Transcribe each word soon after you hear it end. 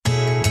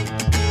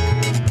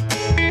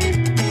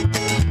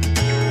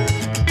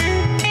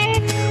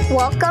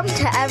Welcome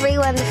to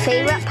everyone's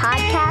favorite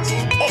podcast.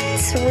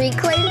 It's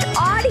Reclaimed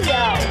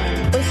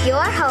Audio with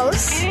your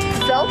hosts,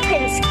 Phil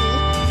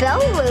Pinsky,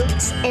 Phil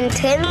Roots, and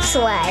Tim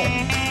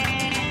Sway.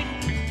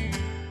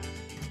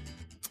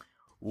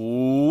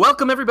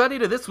 Welcome, everybody,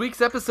 to this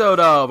week's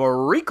episode of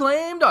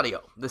Reclaimed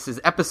Audio. This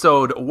is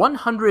episode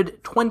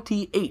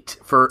 128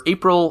 for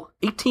April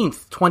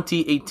 18th,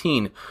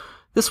 2018.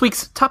 This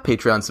week's top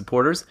Patreon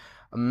supporters: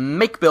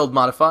 Make Build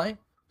Modify,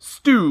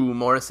 Stu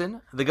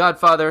Morrison, The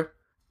Godfather,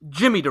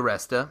 Jimmy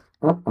DeResta.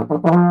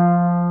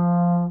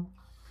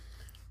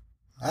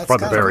 That's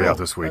Brought the berry cool. out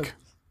this week.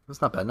 That's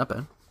not bad, not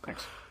bad.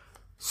 Thanks.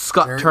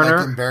 Scott Barry, Turner,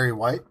 like in Barry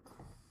White.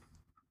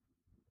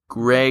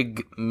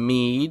 Greg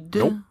Mead,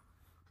 Nope.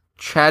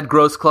 Chad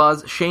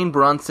Grossclaws, Shane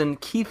Bronson,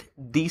 Keith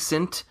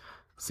Decent.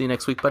 See you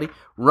next week, buddy.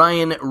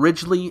 Ryan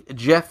Ridgely,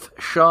 Jeff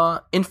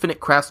Shaw, Infinite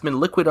Craftsman,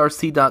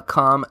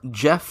 LiquidRC.com,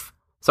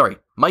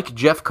 Mike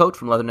Jeffcoat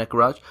from Leatherneck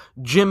Garage,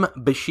 Jim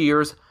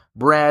Bashirs,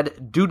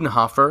 Brad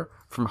Dudenhofer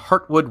from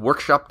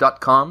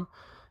HeartwoodWorkshop.com,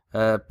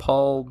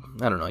 Paul,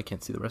 I don't know, I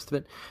can't see the rest of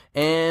it,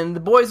 and the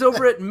boys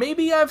over at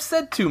Maybe I've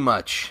Said Too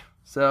Much.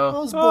 So,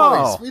 Those boys.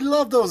 Oh. We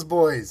love those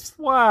boys.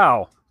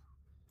 Wow.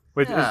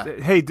 Wait, Yeah.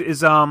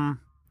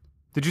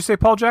 did you say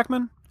Paul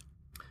Jackman?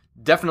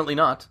 definitely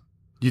not.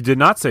 You did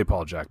not say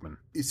Paul Jackman.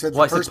 You said the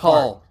Well, I said first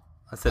Paul. part.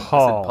 I said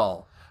Paul.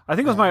 Paul. I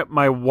think it was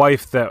my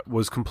wife that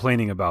was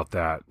complaining about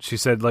that. She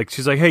said,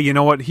 she's like, hey, you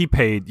know what? He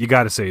paid. You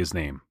got to say his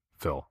name,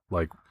 Phil.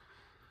 Like,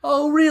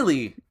 Oh,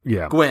 really?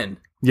 yeah. Gwen.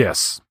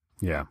 Yes.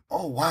 Yeah.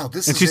 Oh wow,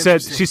 this And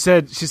is she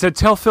said,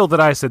 tell Phil that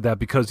I said that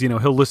because, he'll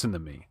listen to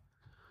me.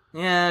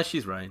 Yeah,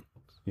 she's right.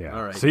 Yeah.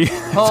 All right. See?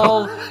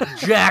 Paul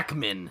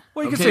Jackman.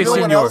 Well, you can Okay, say You know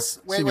what Senor- else?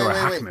 Senor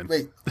Hackman.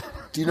 Wait.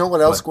 Do you know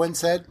what else What? Gwen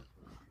said?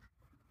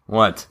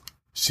 What?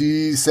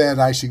 She said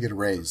I should get a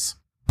raise.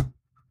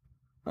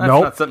 That's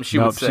Nope. not something she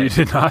Nope, would say. she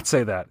did not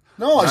say that.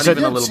 No, Not she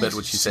even a did. little bit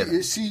would she say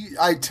that.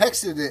 I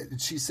texted it and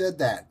she said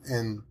that,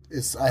 and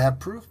I have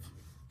proof.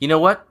 You know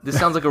what? This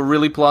sounds like a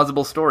really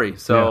plausible story,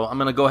 so Yeah. I'm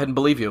going to go ahead and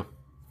believe you.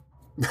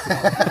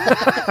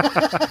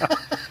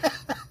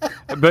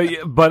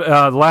 But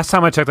the last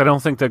time I checked, I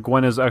don't think that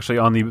Gwen is actually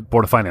on the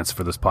Board of Finance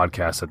for this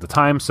podcast at the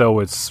time, so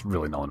it's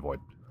really null and void.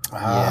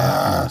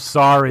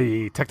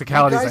 Sorry, You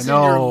technicalities. guys I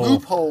and your know.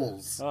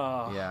 loopholes.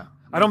 Yeah.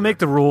 I don't make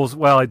the rules.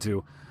 Well, I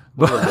do.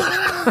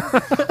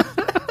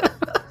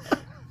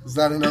 Is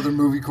that another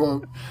movie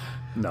quote?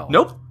 No.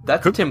 Nope.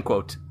 That's a Tim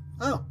quote.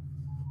 Oh,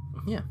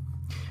 Yeah.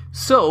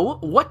 So,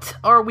 what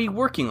are we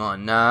working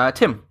on?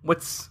 Tim,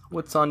 what's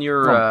on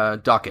your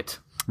docket?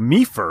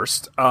 Me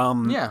first.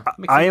 Yeah.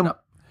 mix I it am.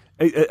 up.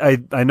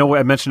 I know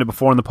I mentioned it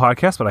before in the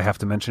podcast, but I have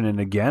to mention it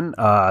again.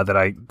 That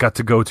I got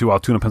to go to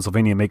Altoona,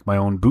 Pennsylvania, and make my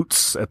own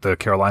boots at the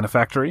Carolina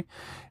factory,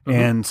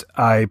 and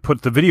I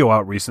put the video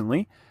out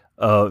recently,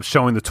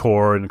 showing the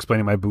tour and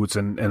explaining my boots,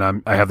 and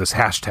I have this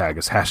hashtag.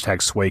 It's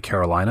hashtag Sway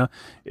Carolina.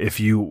 If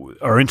you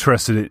are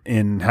interested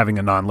in having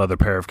a non-leather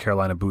pair of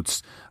Carolina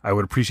boots, I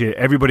would appreciate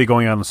everybody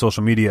going on the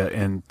social media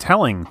and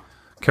telling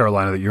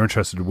Carolina that you're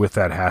interested with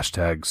that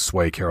hashtag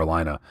Sway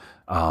Carolina.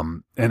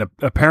 And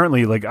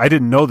apparently, I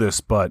didn't know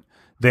this, but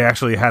they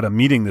actually had a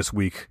meeting this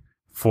week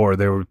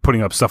they were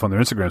putting up stuff on their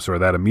Instagram store.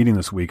 They had a meeting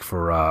this week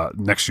for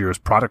next year's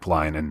product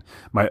line, and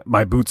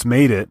my boots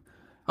made it.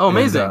 Oh,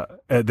 amazing.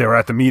 And, they were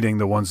at the meeting.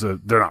 The ones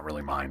that they're not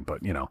really mine,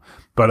 but they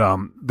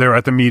were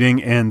at the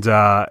meeting, and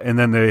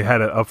then they had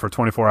it up for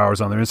 24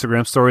 hours on their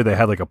Instagram story. They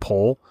had a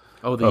poll.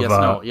 Oh, the yes,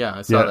 no. Yeah,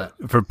 I saw that.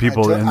 for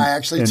people. I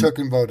actually took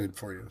and voted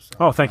for you. So.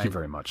 Oh, thank you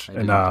very much. I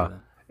did not do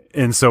that.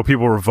 And so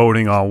people were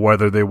voting on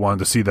whether they wanted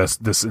to see this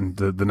in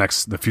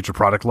the future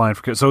product line.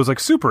 So it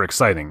was super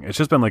exciting. It's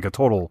just been a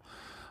total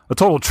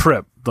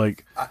trip.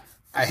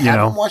 I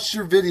haven't watched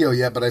your video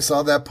yet, but I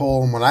saw that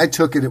poll, and when I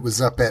took it, it was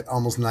up at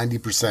almost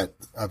 90%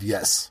 of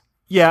yes.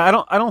 Yeah,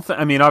 I don't think.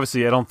 I mean,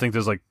 obviously, I don't think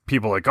there's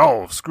people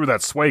oh, screw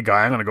that Sway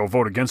guy. I'm going to go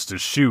vote against his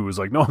shoes.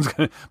 No one's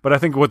going to. But I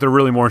think what they're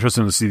really more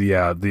interested in is to see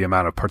the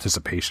amount of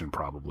participation,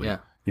 probably. Yeah.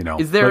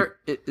 Is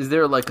Is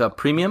there a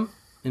premium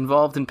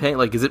involved in paying?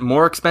 Is it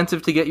more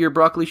expensive to get your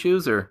broccoli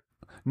shoes, or?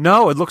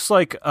 No, it looks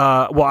like.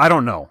 Well, I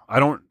don't know. I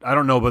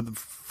don't know, but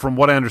from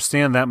what I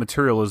understand, that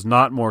material is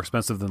not more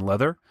expensive than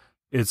leather.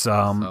 It's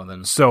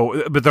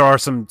but there are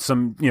some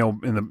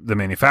in the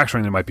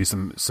manufacturing there might be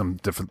some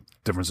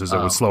differences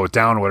that would slow it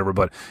down or whatever,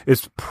 but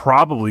it's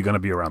probably going to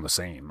be around the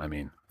same. I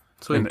mean,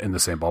 in the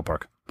same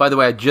ballpark. By the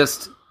way, I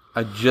just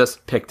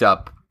picked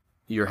up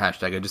your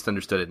hashtag. I just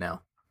understood it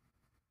now.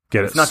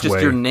 It's not just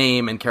your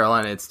name in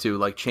Carolina. It's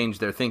to change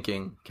their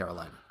thinking,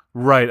 Carolina.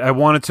 Right. I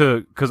wanted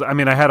to because I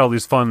had all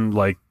these fun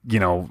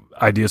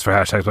ideas for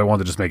hashtags, but I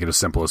wanted to just make it as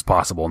simple as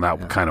possible, and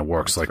that kind of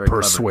works.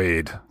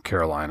 Persuade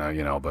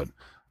Carolina, but.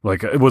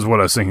 It was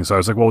what I was thinking, so I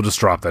was we'll just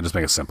drop that, just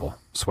make it simple.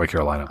 Sway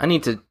Carolina. I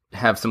need to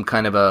have some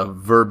kind of a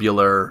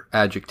verbular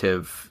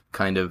adjective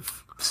kind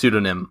of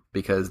pseudonym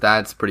because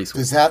that's pretty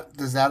sweet.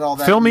 Does that all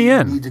that fill me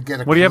in? Need to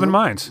get what do you have in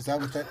mind? Is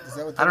that what that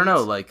I don't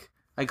know, is?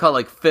 I call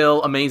it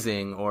Phil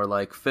Amazing or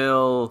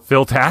Phil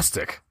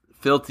Phil-tastic.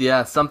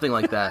 Yeah, something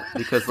like that.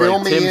 Because Fill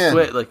like me Tim in.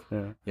 Swit, like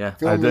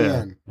Fill me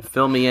in.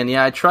 Fill me in.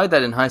 Yeah, I tried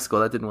that in high school.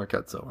 That didn't work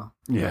out so well.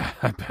 Yeah,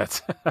 I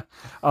bet.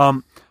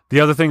 The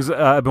other things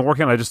I've been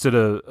working on, I just did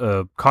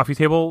a coffee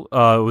table.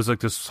 It was like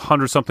this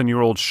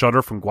 100-something-year-old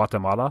shutter from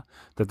Guatemala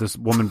that this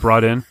woman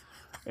brought in,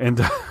 and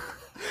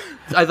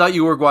I thought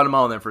you were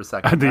Guatemalan there for a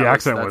second. the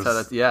accent was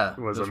was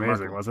amazing,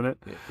 remarkable. wasn't it?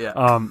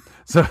 Yeah.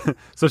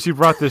 So she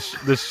brought this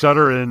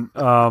shutter in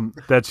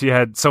that she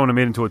had someone had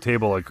made into a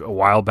table like a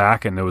while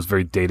back, and it was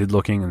very dated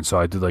looking, and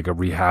so I did like a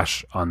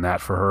rehash on that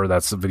for her.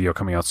 That's a video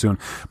coming out soon.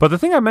 But the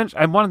thing I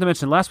wanted to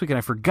mention last week and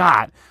I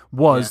forgot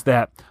was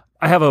that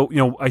I have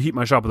I heat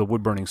my shop with a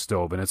wood burning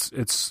stove, and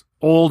it's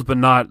old but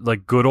not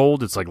like good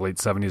old. It's like late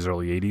 70s,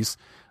 early 80s.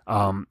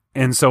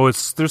 And so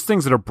there's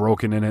things that are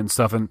broken in it and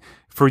stuff. And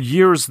for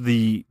years,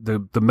 the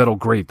metal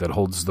grate that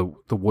holds the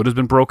wood has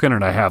been broken,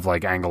 and I have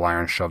like angle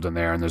iron shoved in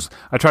there. And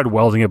I tried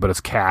welding it, but it's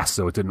cast,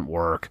 so it didn't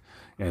work,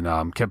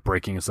 and kept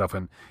breaking and stuff.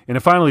 And it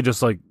finally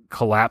just like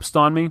collapsed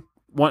on me.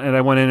 And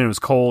I went in and it was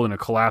cold and it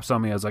collapsed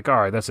on me. I was like, all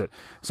right, that's it.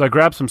 So I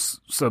grabbed some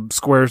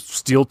square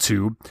steel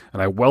tube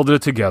and I welded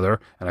it together,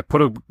 and I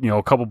put a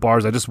couple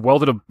bars. I just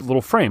welded a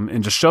little frame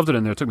and just shoved it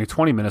in there. It took me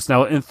 20 minutes.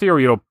 Now, in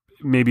theory,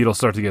 maybe it'll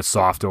start to get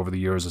soft over the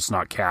years. It's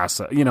not cast,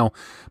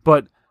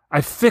 but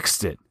I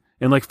fixed it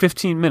in like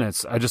 15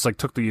 minutes. I just like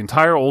took the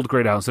entire old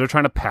grate out. Instead of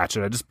trying to patch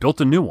it, I just built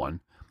a new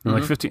one in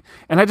like 15.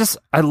 And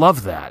I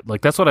love that.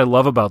 Like, that's what I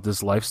love about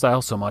this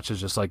lifestyle so much,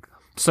 is just like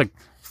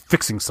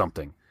fixing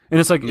something. And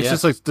it's like, it's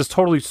just like this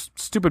totally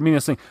stupid,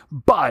 meaningless thing.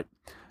 But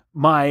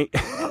my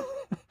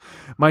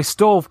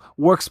stove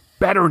works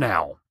better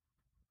now.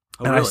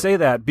 Oh, and really? I say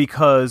that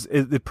because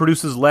it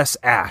produces less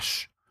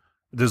ash.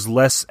 There's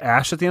less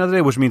ash at the end of the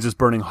day, which means it's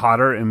burning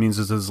hotter, and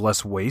means there's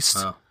less waste.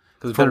 Oh,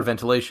 because better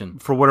ventilation.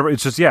 For whatever,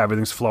 it's just,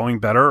 everything's flowing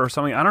better or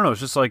something. I don't know.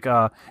 It's just like,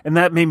 and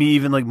that made me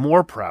even like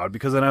more proud,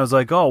 because then I was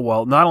like, oh,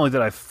 well, not only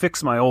did I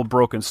fix my old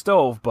broken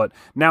stove, but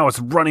now it's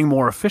running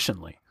more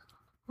efficiently.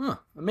 Huh,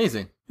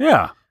 amazing.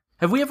 Yeah.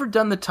 Have we ever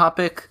done the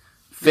topic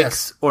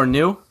fix or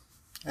new?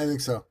 I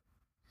think so.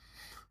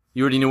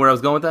 You already knew where I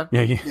was going with that?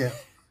 Yeah.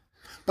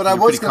 But I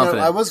was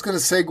gonna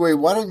segue.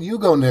 Why don't you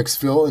go next,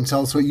 Phil, and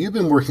tell us what you've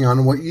been working on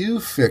and what you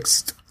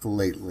fixed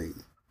lately?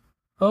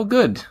 Oh,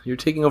 good. You're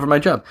taking over my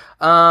job.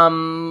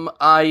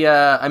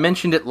 I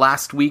mentioned it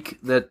last week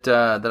that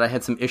I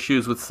had some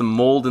issues with some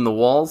mold in the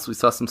walls. We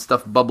saw some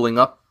stuff bubbling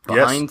up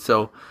behind,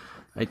 so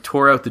I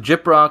tore out the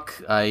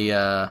gyprock.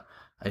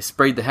 I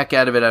sprayed the heck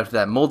out of it after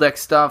that Moldex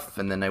stuff,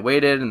 and then I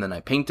waited, and then I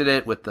painted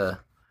it with the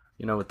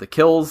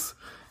kills,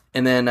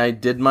 and then I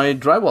did my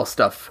drywall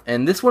stuff.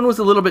 And this one was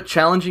a little bit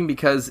challenging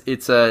because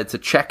it's a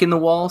check in the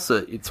wall,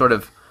 so it's sort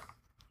of,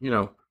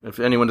 if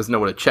anyone doesn't know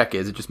what a check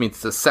is, it just means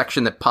it's a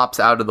section that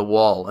pops out of the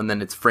wall, and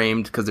then it's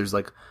framed because there's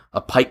like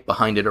a pipe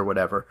behind it or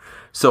whatever.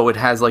 So it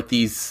has like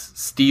these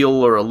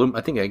steel or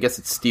aluminum, I guess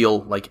it's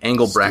steel, like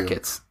angle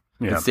brackets.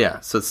 Yeah.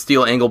 So it's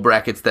steel angle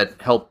brackets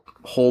that help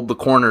hold the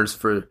corners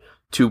for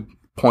 2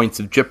 points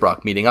of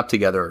gyprock meeting up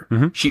together,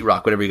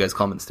 sheetrock, whatever you guys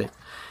call them in the States.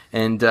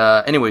 And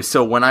anyway,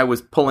 so when I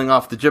was pulling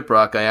off the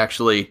gyprock, I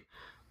actually,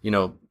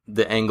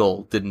 the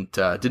angle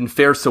didn't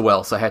fare so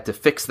well, so I had to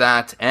fix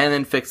that, and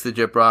then fix the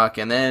gyprock,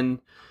 and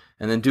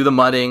then do the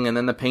mudding, and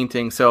then the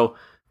painting. So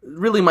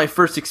really, my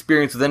first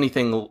experience with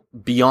anything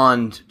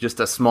beyond just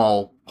a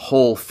small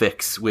hole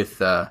fix with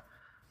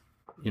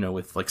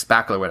with like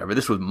spackle or whatever.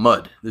 This was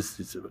mud. This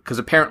is because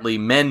apparently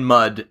men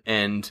mud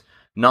and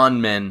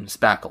non-men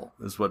spackle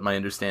is what my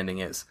understanding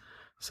is.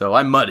 So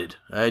I mudded.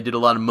 I did a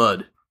lot of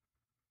mud.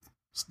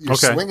 You're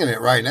swinging it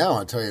right now,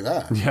 I'll tell you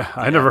that. Yeah,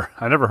 I never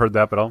heard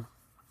that, but I'll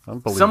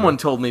believe someone it.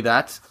 Told me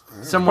that.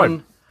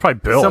 Someone probably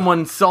Bill.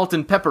 Someone salt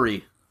and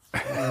peppery.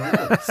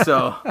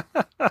 So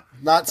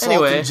not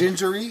salt and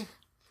gingery?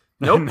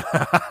 Nope.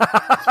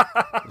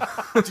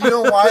 Do you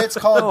know why it's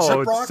called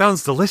gyprock? It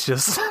sounds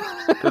delicious.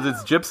 Because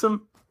it's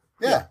gypsum?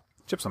 Yeah.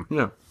 Gypsum.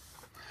 Yeah.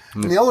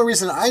 And the only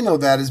reason I know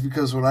that is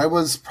because when I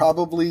was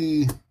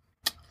probably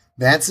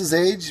Vance's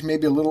age,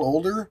 maybe a little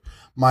older,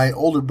 my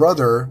older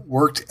brother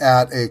worked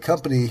at a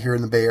company here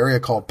in the Bay Area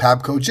called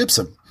Pabco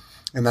Gypsum.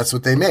 And that's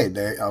what they made.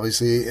 They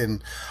obviously,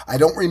 and I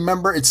don't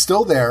remember, it's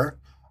still there.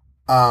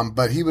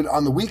 But he would,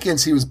 on the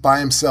weekends, he was by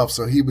himself.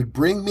 So he would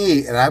bring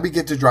me and I would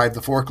get to drive the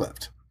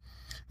forklift.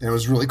 And it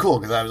was really cool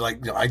because I was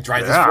like, I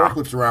drive this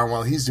forklift around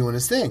while he's doing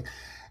his thing.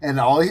 And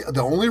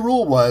the only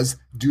rule was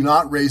do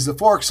not raise the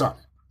forks on it.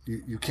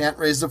 You can't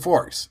raise the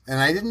forks. And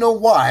I didn't know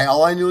why.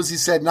 All I knew is he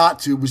said not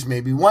to, which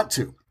made me want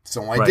to.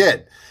 So I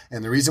did.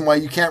 And the reason why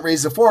you can't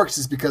raise the forks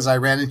is because I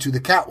ran into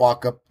the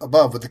catwalk up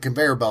above with the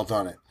conveyor belt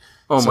on it.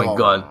 Oh, my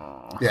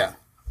God. Yeah.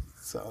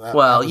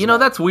 So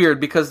that's weird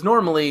because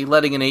normally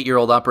letting an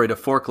 8-year-old operate a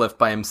forklift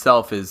by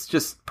himself is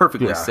just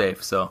perfectly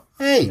safe. So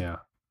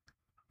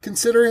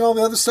considering all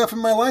the other stuff in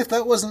my life,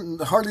 that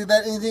wasn't hardly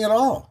that anything at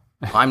all.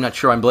 I'm not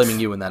sure I'm blaming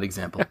you in that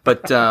example,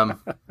 but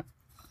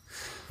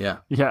yeah.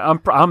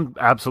 I'm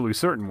absolutely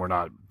certain we're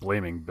not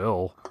blaming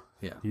Bill.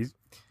 Yeah.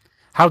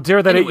 How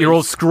dare that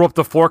 8-year-old screw up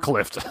the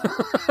forklift?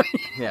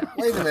 Yeah.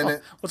 Wait a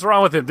minute. What's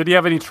wrong with him? Did he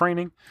have any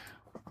training?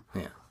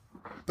 Yeah.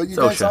 But you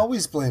So guys sure.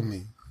 always blame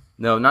me.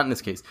 No, not in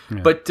this case.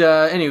 But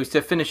anyways,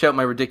 to finish out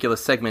my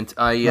ridiculous segment,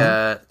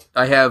 I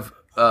have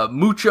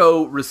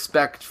mucho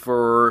respect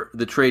for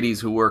the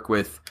tradies who work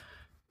with,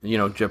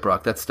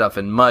 gyprock, that stuff,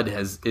 and mud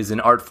is an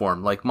art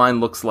form. Like, mine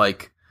looks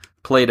like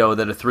Play-Doh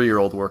that a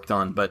 3-year-old worked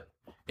on, but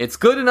it's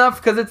good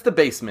enough because it's the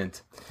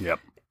basement. Yep.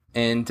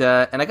 And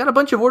I got a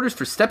bunch of orders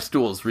for step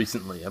stools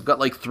recently. I've got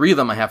like 3 of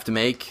them I have to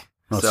make.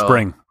 Oh, So,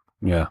 spring.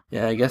 Yeah.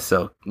 Yeah, I guess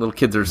so. Little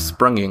kids are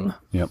sprunging.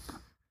 Yep.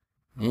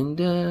 And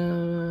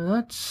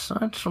that's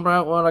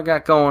about what I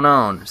got going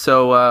on.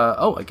 So,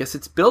 I guess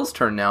it's Bill's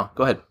turn now.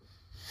 Go ahead.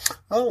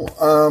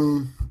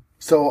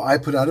 So I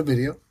put out a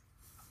video.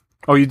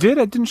 Oh, you did?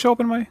 It didn't show up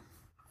in my.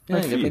 Yeah,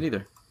 I didn't feed. get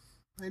either.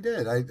 I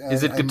did.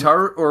 Is it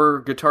guitar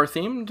or guitar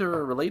themed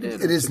or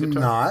related? It is guitar?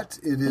 not.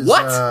 It is.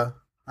 What?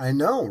 I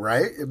know,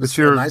 right? It was It's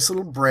your- a nice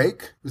little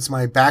break. It's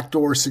my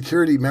backdoor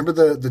security. Remember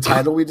the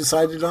title we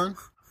decided on?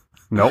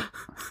 Nope.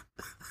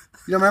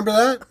 You don't remember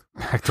that?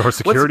 Backdoor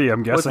security,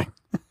 I'm guessing.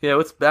 Yeah,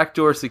 what's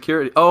backdoor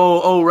security?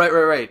 Oh,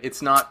 right.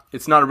 It's not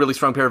a really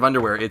strong pair of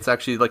underwear. It's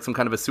actually like some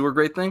kind of a sewer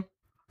grate thing.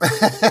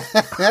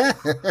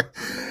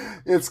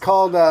 It's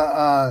called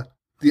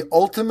the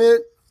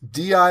Ultimate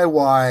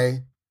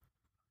DIY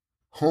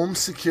Home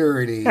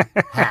Security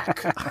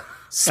Hack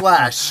 /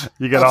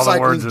 You got all the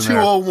words in Upcycling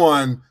there.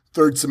 201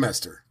 third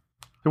semester.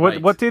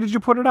 What Right. day did you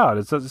put it out?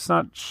 It's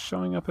not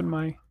showing up in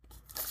my.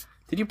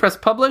 Did you press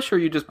publish or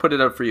you just put it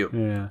out for you?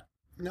 Yeah.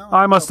 No,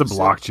 I must have so-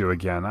 blocked you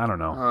again. I don't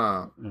know.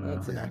 Oh,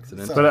 that's an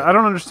accident. So- But I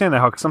don't understand that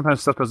how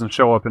sometimes stuff doesn't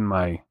show up in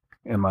my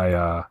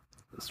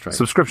Let's try.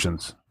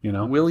 subscriptions.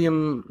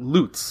 William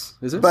Lutz,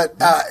 is it? But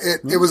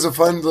it was a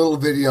fun little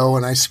video,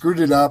 and I screwed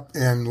it up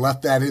and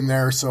left that in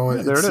there, so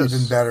there it's it is.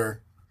 even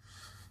better.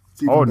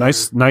 It's even Oh, better.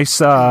 nice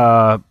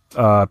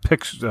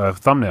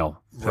thumbnail.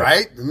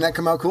 Right? Didn't that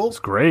come out cool? It's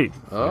great.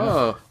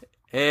 Oh,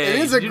 hey, It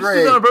is a did you just do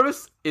great- that on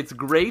purpose? It's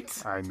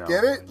great. I know.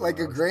 Get it? Like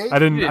a great? I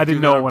didn't didn't do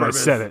know that on when I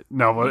purpose. said it.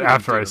 No, but didn't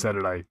after do I it. said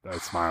it, I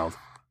smiled.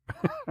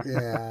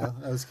 Yeah,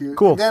 that was cute.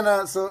 Cool. Then,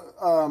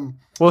 Well,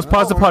 let's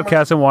pause the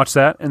podcast and watch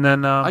that, and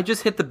then. I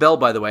just hit the bell,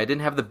 by the way. I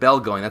didn't have the bell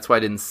going. That's why I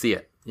didn't see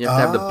it. You have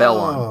to have the bell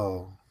on.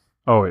 Oh.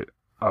 Oh wait!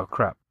 Oh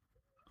crap!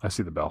 I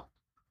see the bell.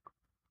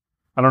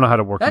 I don't know how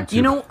to work That,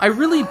 YouTube. I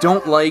really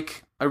don't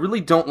like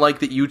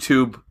that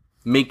YouTube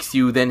makes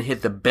you then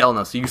hit the bell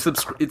now. So you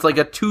subscribe. It's like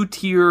a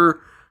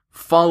 2-tier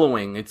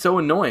following. It's so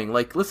annoying.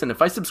 Like, listen,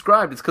 if I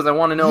subscribed, it's because I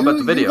want to know about the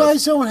You videos.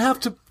 guys don't have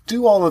to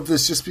do all of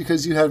this just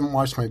because you haven't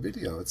watched my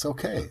video. It's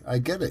okay. I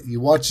get it. You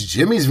watch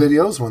Jimmy's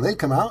videos when they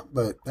come out,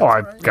 but that's Oh, I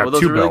all right. got Well,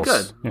 those 2 are really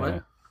bells.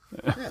 good.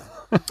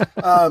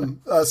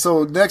 Yeah.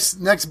 So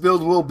next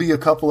build will be a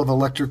couple of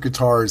electric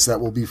guitars that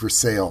will be for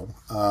sale.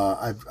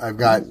 I've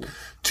got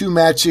 2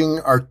 matching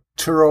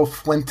Arturo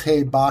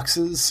Fuente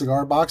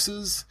cigar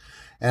boxes,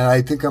 and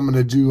I think I'm going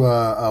to do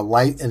a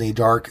light and a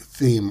dark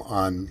theme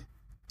on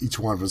each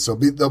one of them. So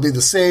they'll be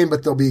the same,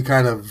 but they'll be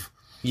kind of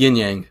Yin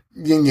yang.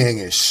 yin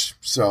yang-ish.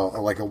 So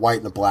like a white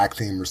and a black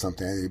theme or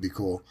something. I think it'd be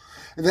cool.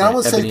 And then I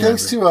want to say Ebony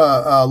thanks Ivory. to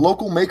a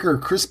local maker,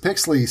 Chris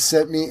Pixley,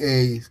 sent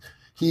me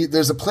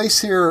there's a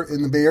place here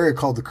in the Bay Area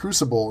called The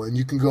Crucible, and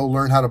you can go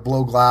learn how to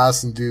blow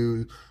glass and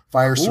do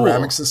fire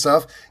ceramics and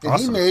stuff. And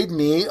Awesome. he made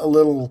me a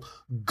little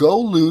Go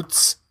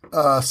Lutz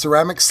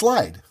ceramic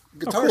slide,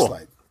 guitar cool.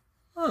 slide.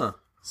 Huh.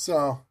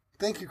 So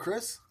thank you,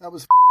 Chris. That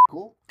was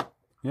cool.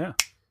 Yeah.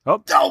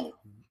 Oh, Oh,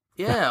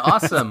 Yeah,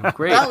 awesome.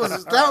 Great.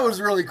 that was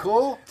really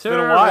cool. been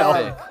a while.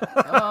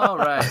 Terrific. All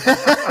right.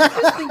 I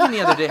was thinking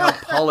the other day how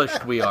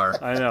polished we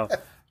are. I know.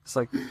 It's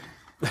like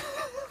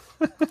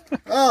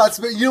Oh, it's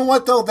been, you know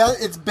what though?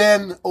 It's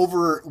been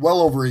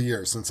well over a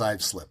year since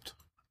I've slipped.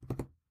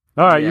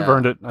 all right, Yeah. you've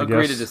earned it. I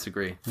Agree guess. to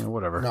disagree. Yeah,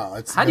 whatever. No,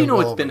 it's How do you know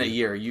well it's been over a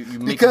year? You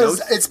make Because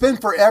notes? it's been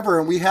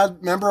forever, and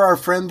remember our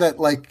friend that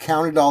like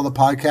counted all the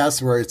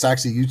podcasts where it's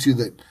actually you two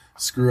that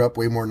screw up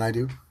way more than I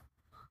do.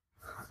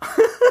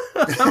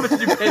 How much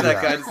did you pay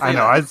that guy to say I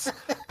know.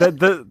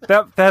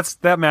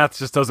 That math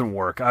just doesn't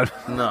work. that?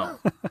 No.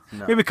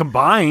 Maybe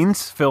combined,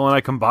 Phil and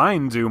I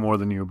combined do more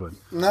than you, but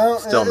No,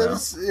 Still no.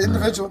 it's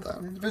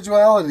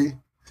individuality.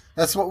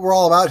 That's what we're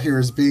all about here,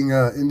 is being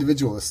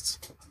individualists.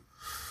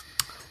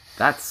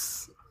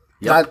 That's...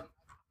 Not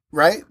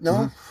right?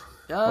 No.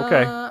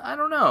 Okay. I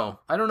don't know.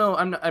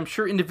 I'm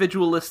sure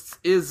individualists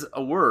is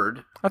a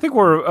word. I think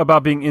we're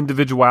about being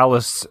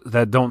individualists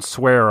that don't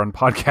swear on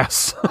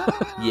podcasts.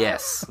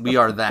 Yes, we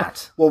are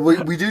that. Well,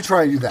 we do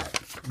try and do that.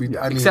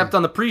 Except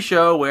on the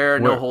pre-show where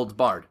no Where- holds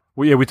barred.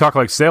 we talk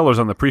like sailors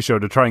on the pre-show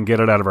to try and get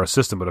it out of our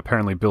system, but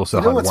apparently Bill still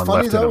you know had what's one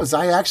funny left in though him. is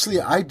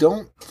I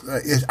don't.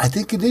 I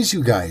think it is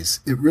you guys.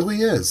 It really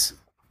is.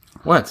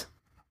 What?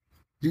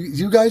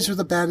 You guys are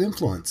the bad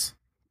influence.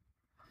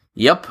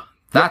 Yep.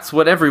 That's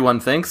what everyone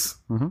thinks.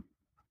 I'm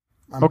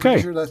Okay.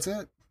 pretty sure that's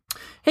it.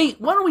 Hey,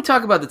 why don't we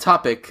talk about the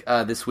topic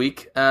this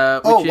week? Which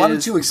Why don't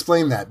is- you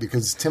explain that?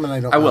 Because Tim and I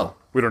don't I know. will.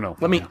 We don't know.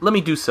 Let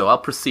me do so. I'll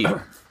proceed.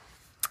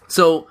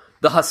 So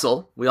the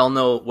hustle, we all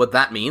know what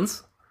that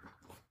means.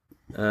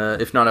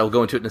 If not, I will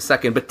go into it in a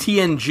second. But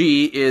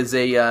TNG is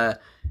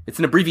It's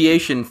an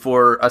abbreviation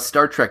for us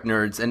Star Trek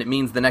nerds, and it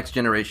means the next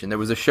generation. There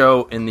was a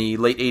show in the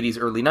late 80s,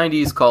 early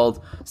 90s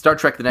called Star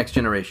Trek The Next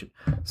Generation.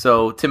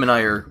 So Tim and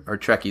I are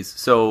Trekkies.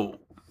 So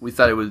we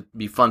thought it would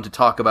be fun to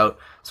talk about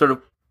sort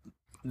of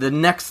the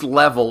next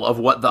level of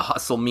what the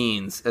hustle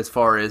means as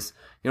far as,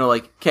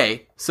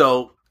 okay,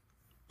 so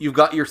you've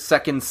got your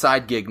second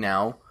side gig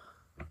now.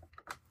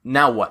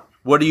 Now what?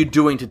 What are you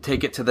doing to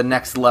take it to the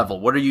next level?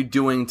 What are you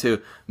doing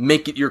to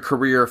make it your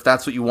career if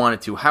that's what you want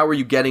it to? How are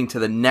you getting to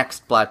the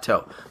next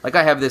plateau? Like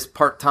I have this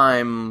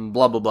part-time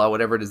blah, blah, blah,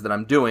 whatever it is that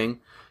I'm doing.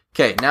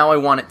 Okay, now I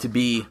want it to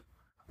be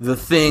the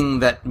thing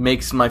that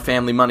makes my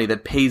family money,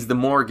 that pays the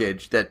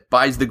mortgage, that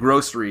buys the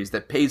groceries,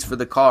 that pays for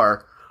the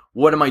car.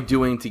 What am I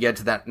doing to get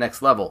to that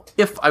next level?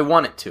 If I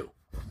want it to.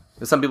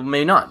 Because some people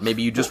may not.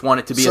 Maybe you just want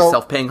it to be a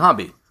self-paying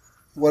hobby.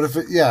 What if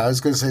I was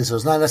going to say, so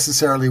it's not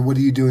necessarily what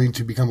are you doing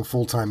to become a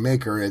full-time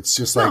maker. It's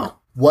just like,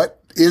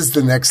 what is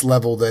the next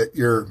level that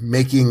your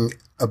making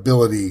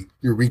ability,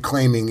 your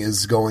reclaiming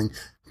is going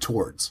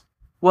towards?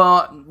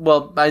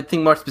 Well, I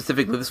think more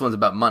specifically, this one's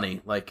about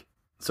money. Like,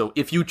 so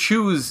if you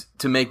choose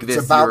to make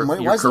this your Why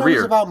is it career.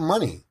 always about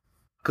money?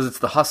 Because it's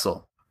the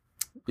hustle.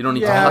 You don't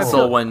need to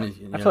hustle when...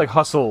 I feel like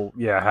hustle,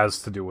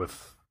 has to do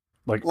with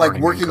like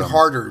working income.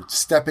 harder,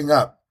 stepping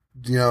up,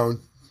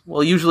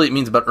 Well, usually it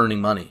means about earning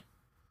money.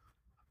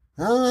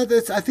 I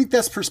think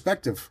that's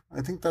perspective.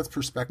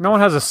 No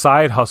one has a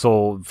side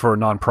hustle for a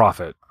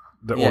nonprofit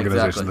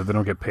organization exactly. that they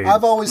don't get paid.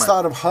 I've always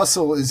thought of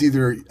hustle as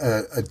either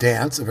a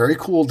dance, a very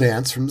cool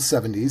dance from the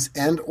 70s,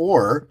 and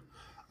or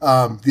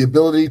the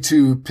ability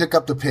to pick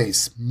up the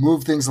pace,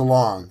 move things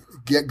along,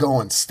 get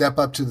going, step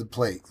up to the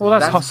plate. Well,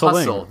 that's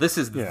hustling. Hustle. This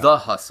is the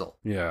hustle.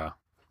 Yeah.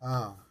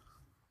 Oh.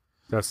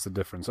 That's the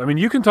difference. I mean,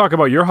 you can talk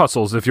about your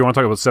hustles if you want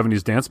to talk about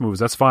 70s dance moves.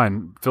 That's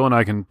fine. Phil and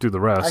I can do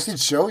the rest. I can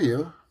show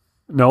you.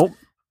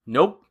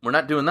 Nope, we're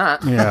not doing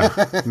that.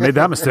 Yeah, made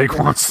that mistake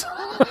once.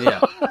 Yeah.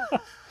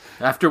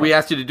 After we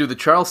asked you to do the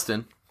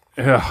Charleston.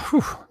 Yeah,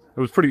 it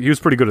was pretty. He was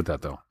pretty good at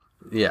that, though.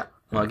 Yeah,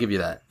 well, I'll give you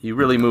that. You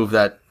really move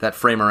that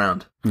frame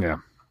around. Yeah.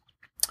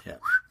 Yeah.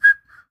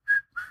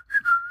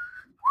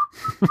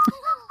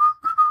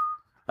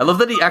 I love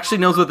that he actually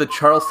knows what the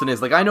Charleston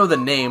is. Like, I know the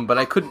name, but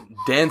I couldn't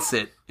dance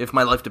it if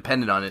my life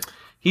depended on it.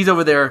 He's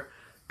over there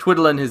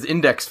twiddling his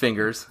index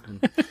fingers.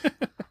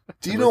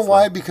 Do you know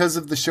why? Because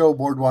of the show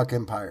Boardwalk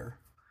Empire.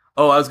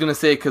 Oh, I was going to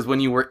say because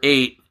when you were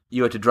 8,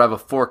 you had to drive a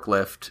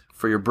forklift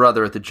for your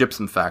brother at the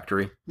gypsum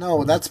factory.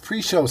 No, that's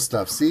pre-show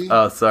stuff, see?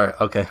 Oh, sorry.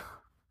 Okay.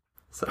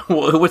 So,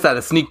 what's that,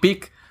 a sneak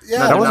peek?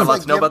 Yeah,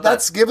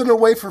 that's given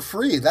away for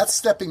free. That's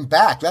stepping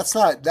back. That's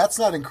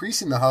not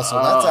increasing the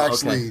hustle. That's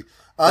actually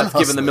That's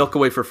giving the milk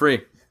away for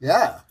free.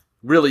 Yeah.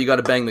 Really, you got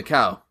to bang the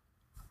cow,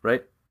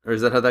 right? Or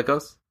is that how that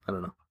goes? I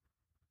don't know.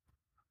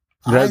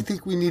 I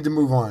think we need to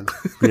move on.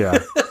 Yeah.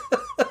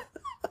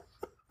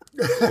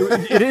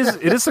 It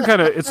is some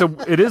kind of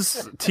it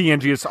is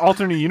TNG. It's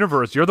alternate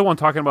universe. You're the one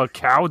talking about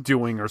cow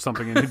doing or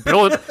something, and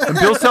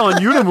Bill's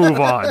telling you to move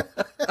on.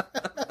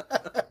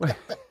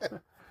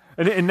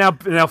 And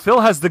now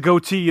Phil has the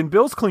goatee and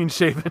Bill's clean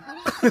shaven.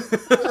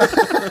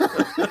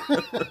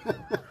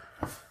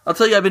 I'll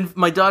tell you,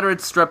 my daughter had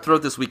strep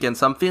throat this weekend,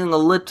 so I'm feeling a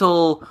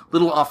little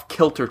off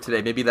kilter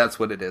today. Maybe that's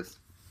what it is.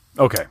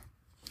 Okay.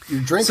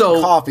 You're drinking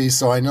coffee,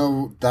 so I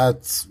know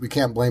we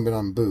can't blame it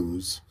on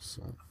booze.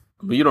 So.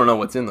 Well, you don't know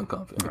what's in the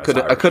coffee.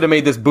 I could have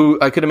made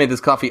this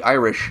coffee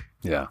Irish.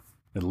 Yeah,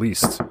 at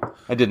least.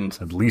 I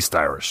didn't. At least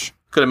Irish.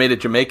 Could have made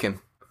it Jamaican.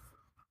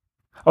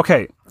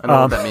 Okay. I don't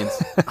know what that means.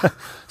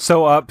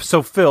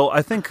 So Phil,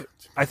 I think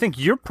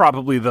you're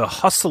probably the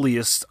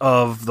hustliest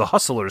of the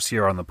hustlers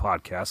here on the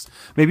podcast.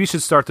 Maybe you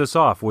should start this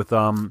off with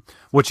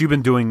what you've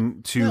been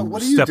doing to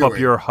step up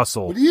your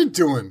hustle. What are you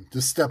doing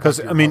to step up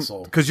your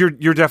hustle? Because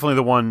you're definitely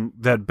the one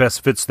that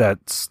best fits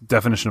that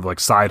definition of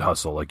like side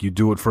hustle. Like you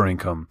do it for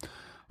income,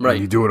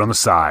 right? You do it on the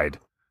side,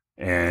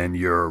 and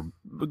you're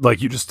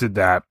like you just did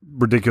that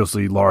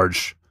ridiculously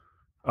large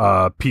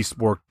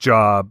piecework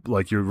job.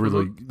 Like you're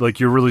really.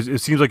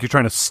 It seems like you're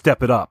trying to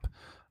step it up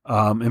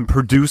and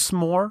produce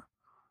more.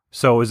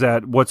 So is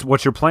that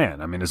what's your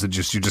plan? I mean, is it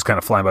just you just kind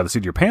of flying by the seat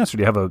of your pants, or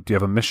do you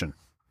have a mission?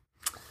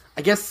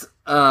 I guess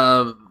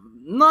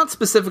not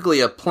specifically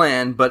a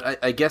plan,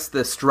 but I guess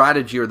the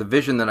strategy or the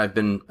vision that I've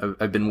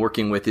been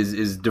working with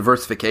is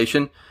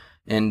diversification,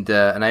 and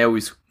I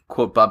always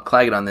quote Bob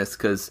Clagett on this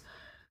because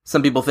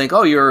some people think,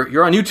 oh,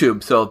 you're on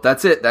YouTube, so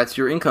that's it, that's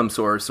your income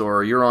source,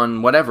 or you're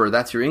on whatever,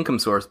 that's your income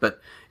source,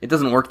 but it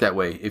doesn't work that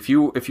way. If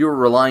you're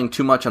relying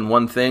too much on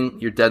one thing,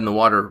 you're dead in the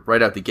water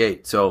right out the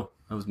gate. So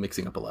I was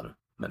mixing up a lot of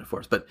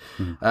metaphors, but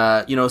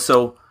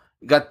so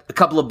got a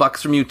couple of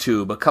bucks from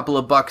YouTube, a couple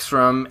of bucks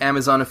from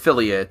Amazon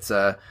affiliates,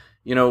 a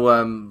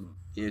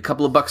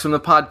couple of bucks from the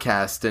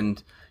podcast,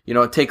 and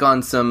take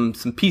on some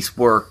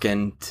piecework,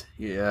 and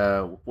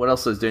what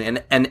else I was doing,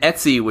 and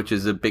Etsy, which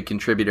is a big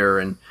contributor,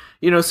 and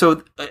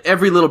so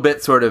every little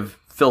bit sort of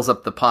fills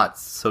up the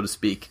pots, so to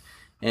speak,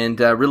 and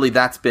really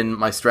that's been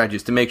my strategy,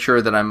 is to make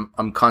sure that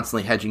I'm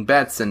constantly hedging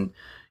bets and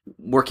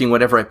working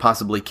whatever I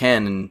possibly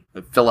can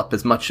and fill up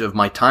as much of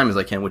my time as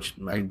I can, which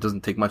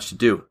doesn't take much to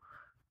do.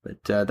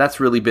 But that's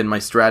really been my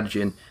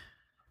strategy. And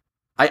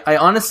I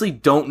honestly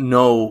don't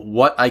know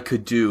what I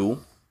could do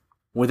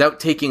without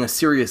taking a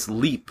serious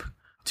leap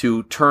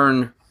to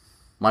turn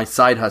my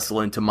side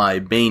hustle into my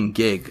main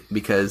gig,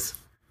 because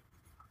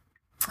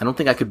I don't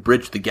think I could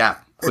bridge the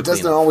gap quickly It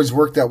doesn't enough. always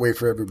work that way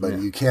for everybody.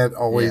 Yeah. You can't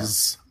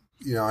always,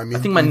 I mean, I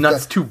think my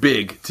nut's too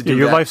big to do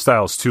Your that.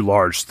 lifestyle's too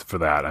large for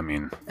that. I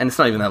mean, And it's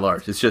not even that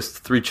large. It's just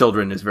 3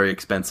 children is very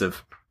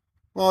expensive.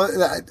 Well,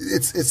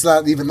 it's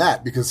not even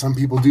that, because some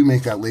people do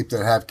make that leap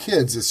that have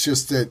kids. It's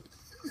just that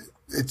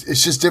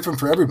it's just different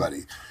for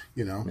everybody.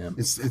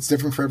 It's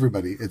different for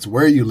everybody. It's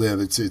where you live.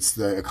 It's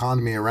the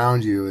economy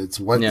around you. It's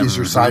what is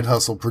your side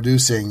hustle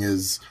producing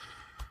is,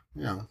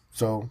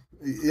 so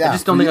yeah. I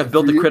just don't think I've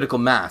built a critical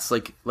mass.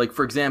 Like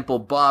for example,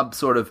 Bob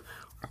sort of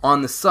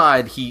on the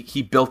side,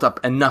 he built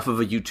up enough of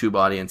a YouTube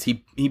audience.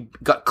 He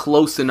got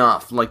close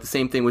enough. Like the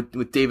same thing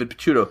with David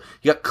Picciuto.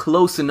 He got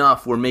close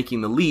enough where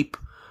making the leap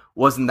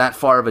wasn't that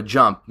far of a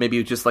jump. Maybe it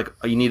was just like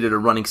you needed a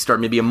running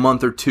start, maybe a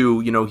month or two,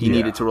 he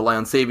needed to rely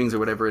on savings or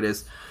whatever it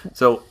is.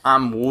 So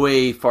I'm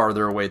way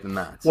farther away than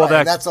that. well,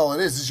 that's all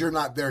it is you're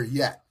not there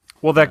yet.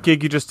 Well, that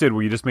gig you just did,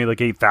 where you just made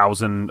like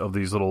 8,000 of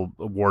these little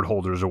award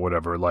holders or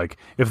whatever. Like,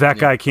 if that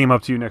guy came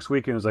up to you next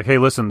week and was like, "Hey,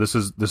 listen, this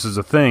is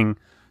a thing.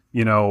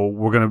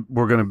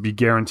 We're gonna be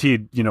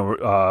guaranteed,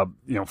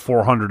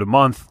 400 a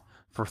month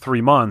for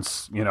 3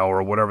 months,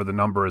 or whatever the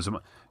number is."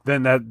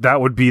 Then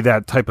that would be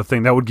that type of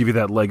thing. That would give you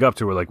that leg up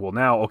to where, like, well,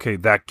 now, okay,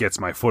 that gets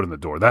my foot in the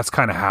door. That's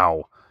kind of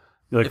how.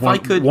 Like, If I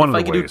could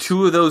do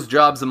 2 of those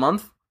jobs a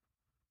month,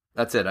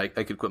 that's it. I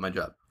could quit my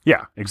job.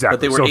 Yeah, exactly.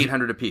 But they were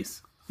 800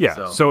 apiece.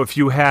 Yeah. So if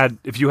you had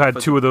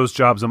 2 of those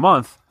jobs a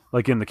month,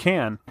 like in the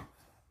can,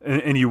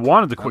 and you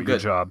wanted to quit your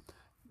job,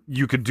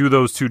 you could do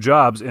those 2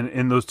 jobs, and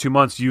in those 2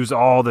 months use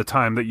all the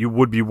time that you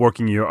would be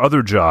working your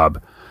other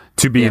job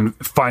to be in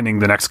finding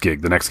the next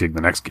gig.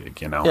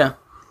 Yeah,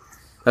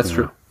 that's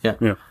true.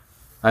 Yeah.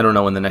 I don't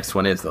know when the next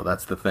one is, though.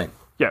 That's the thing.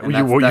 Yeah,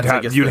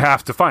 And you'd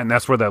have to find.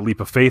 That's where that leap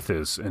of faith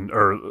is,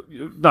 or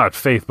not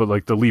faith, but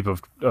like the leap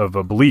of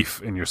a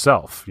belief in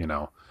yourself.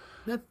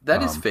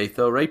 That is faith,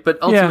 though, right? But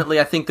ultimately,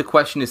 I think the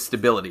question is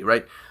stability,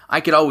 right?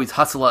 I could always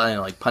hustle,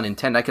 like pun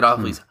intended, I could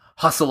always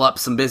hustle up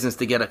some business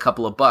to get a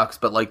couple of bucks,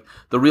 but like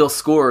the real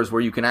scores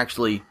where you can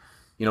actually,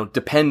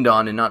 depend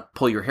on and not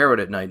pull your hair out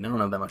at night. I don't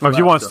have that much. If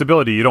you want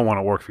stability, you don't want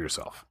to work for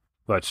yourself.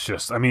 That's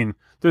just, I mean,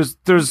 there's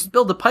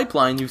build a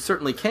pipeline. You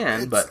certainly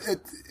can,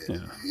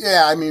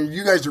 I mean,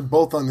 you guys are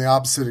both on the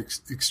opposite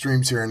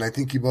extremes here, and I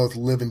think you both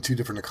live in 2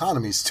 different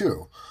economies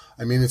too.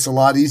 I mean, it's a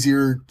lot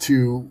easier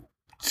to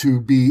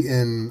be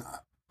in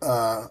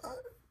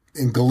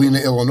Galena,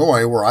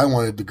 Illinois, where I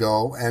wanted to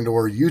go, and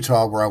or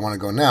Utah, where I want to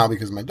go now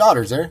because my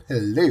daughter's there.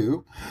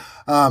 Hello.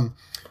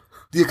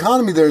 The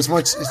economy there is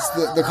much.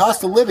 The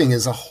cost of living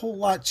is a whole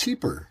lot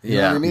cheaper. You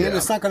know what I mean?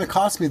 It's not going to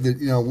cost me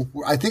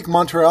I think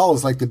Montreal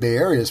is like the Bay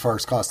Area as far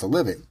as cost of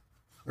living,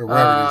 or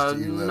wherever it is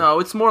that you live. No,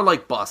 it's more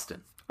like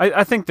Boston.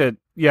 I think that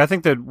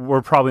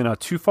we're probably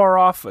not too far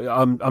off.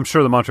 I'm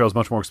sure that Montreal is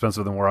much more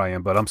expensive than where I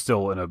am, but I'm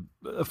still in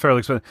a fairly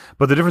expensive.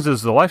 But the difference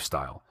is the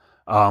lifestyle.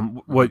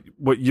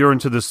 What you're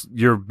into this,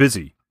 you're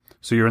busy.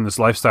 So you're in this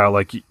lifestyle,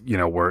 like,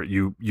 where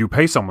you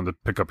pay someone to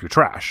pick up your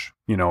trash,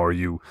 or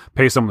you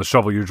pay someone to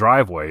shovel your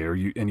driveway, or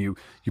you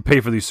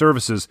pay for these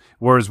services.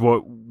 Whereas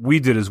what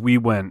we did is we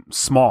went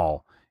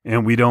small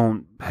and we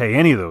don't pay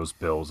any of those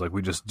bills. Like,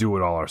 we just do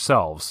it all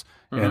ourselves.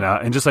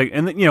 Mm-hmm. And just like,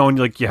 and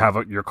you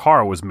have your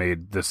car was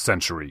made this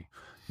century.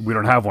 We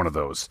don't have one of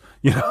those,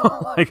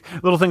 like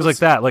little things like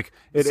that. Like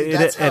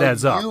it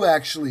adds up. You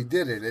actually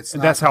did it. It's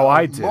not that's how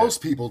I did.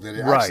 Most people did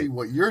it. Right. Actually,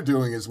 what you're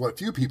doing is what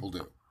few people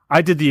do.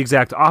 I did the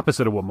exact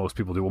opposite of what most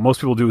people do. What most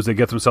people do is they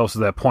get themselves to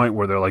that point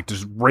where they're like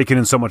just raking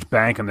in so much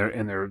bank, and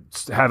they're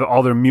have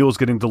all their meals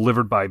getting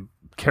delivered by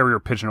carrier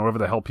pigeon or whatever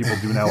the hell people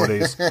do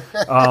nowadays. They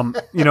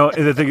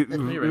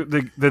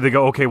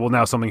go, okay, well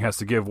now something has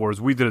to give. Whereas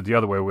we did it the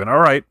other way. We went, all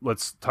right,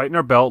 let's tighten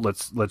our belt.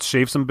 Let's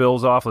shave some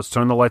bills off. Let's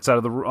turn the lights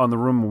out on the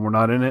room when we're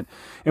not in it.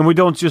 And we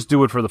don't just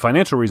do it for the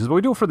financial reasons, but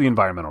we do it for the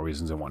environmental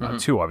reasons and whatnot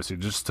too. Obviously,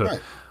 just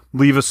to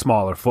leave a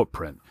smaller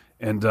footprint.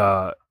 And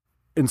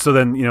so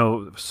then,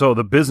 so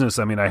the business,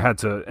 I mean, I had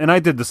to, and I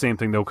did the same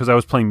thing though, because I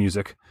was playing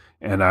music,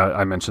 and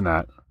I mentioned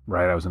that,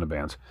 right? I was in a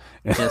band.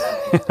 Yes.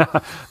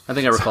 I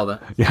think I recall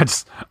that. Yeah,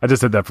 I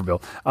just did that for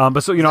Bill.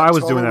 But so, I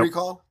was doing that.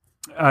 Recall?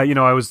 I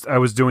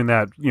was doing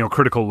that,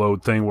 critical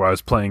load thing where I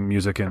was playing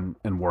music and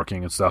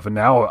working and stuff. And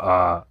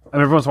now,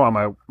 and every once in a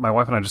while, my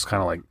wife and I just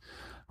kind of like,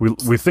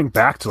 we think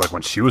back to like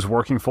when she was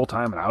working full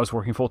time and I was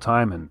working full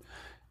time,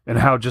 and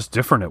how just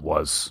different it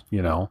was,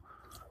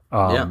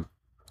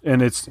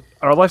 And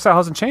our lifestyle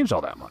hasn't changed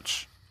all that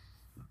much.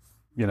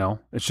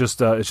 It's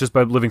just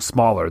by living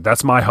smaller.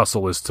 That's my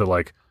hustle, is to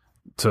like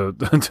to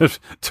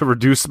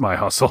reduce my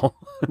hustle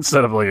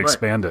instead of like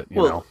expand it. You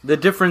know, the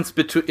difference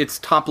between it's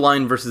top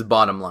line versus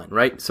bottom line,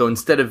 right? So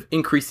instead of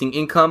increasing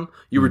income,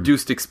 you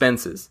reduced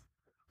expenses.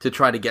 to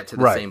try to get to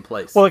the same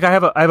place. Well, like I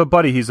have a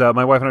buddy. He's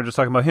my wife and I were just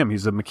talking about him.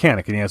 He's a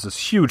mechanic, and he has this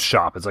huge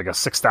shop. It's like a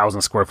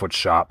 6,000 square foot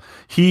shop.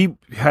 He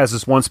has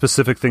this one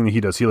specific thing that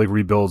he does. He like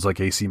rebuilds like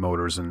AC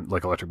motors and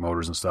like electric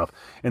motors and stuff.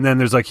 And then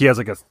there's like he has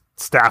like a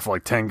staff of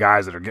like 10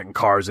 guys that are getting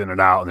cars in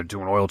and out, and they're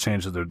doing oil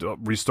changes. They're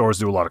restores,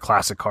 do a lot of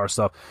classic car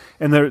stuff,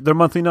 and their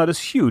monthly nut is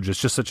huge.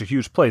 It's just such a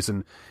huge place.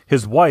 And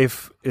his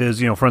wife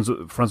is friends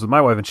with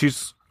my wife, and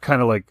she's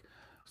kind of like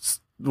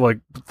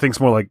thinks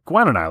more like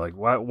Gwen and I. Like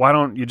why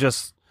don't you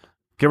just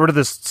get rid of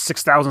this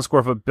 6,000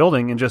 square foot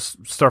building and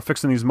just start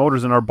fixing these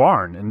motors in our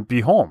barn and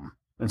be home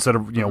instead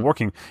of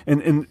working.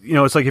 And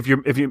it's like if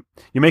you're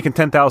making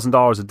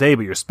 $10,000 a day,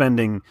 but you're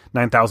spending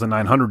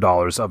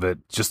 $9,900 of it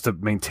just to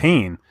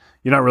maintain,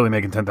 you're not really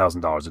making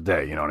 $10,000 a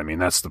day. You know what I mean?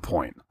 That's the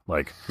point.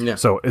 Like,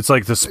 so it's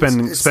like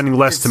spending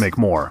less to make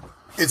more.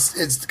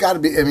 It's got to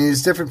be. I mean,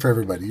 it's different for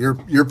everybody.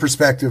 Your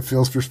perspective,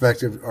 Phil's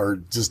perspective, are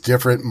just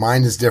different.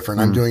 Mine is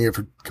different. I'm doing it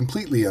for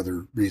completely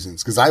other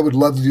reasons because I would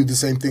love to do the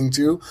same thing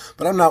too,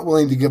 but I'm not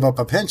willing to give up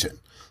a pension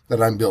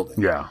that I'm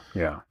building. Yeah.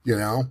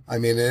 I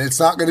mean, and it's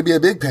not going to be a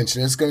big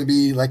pension. It's going to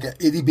be like an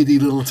itty bitty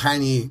little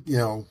tiny,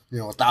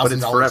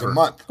 $1,000 a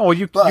month. Oh,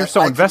 you're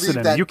so invested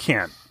in it. You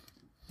can't.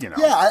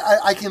 Yeah,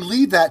 I can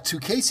leave that to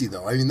Casey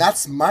though. I mean,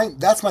 that's my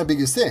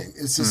biggest thing.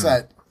 It's just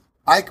that.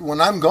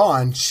 When I'm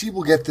gone, she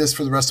will get this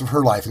for the rest of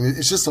her life, and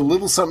it's just a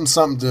little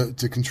something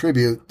to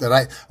contribute that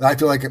I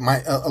feel like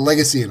a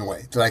legacy in a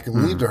way that I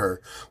can leave to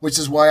her. Which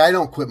is why I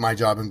don't quit my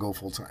job and go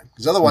full time,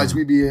 because otherwise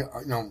we'd be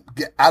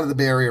get out of the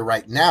Bay Area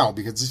right now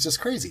because it's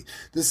just crazy.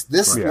 This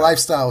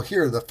lifestyle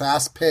here, the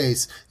fast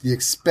pace, the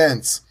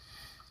expense,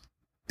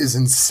 is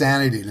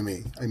insanity to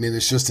me. I mean,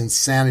 it's just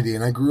insanity.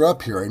 And I grew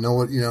up here. I know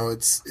what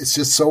it's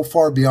just so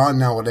far beyond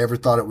now what I ever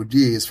thought it would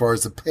be as far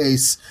as the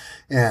pace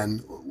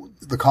and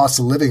the cost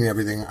of living and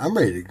everything. I'm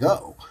ready to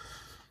go.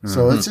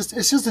 So it's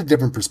just a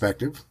different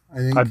perspective, I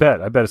think. I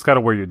bet it's got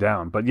to wear you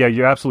down. But yeah,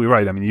 you're absolutely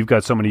right. I mean, you've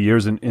got so many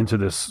years into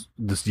this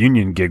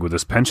union gig with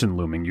this pension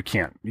looming. You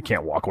can't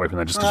walk away from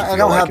that just because I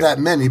don't have that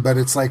many, but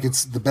it's like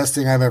it's the best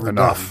thing I've ever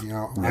done.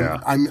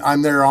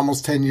 I'm there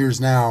almost 10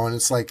 years now, and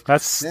it's like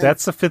that's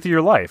a fifth of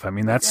your life. I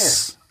mean,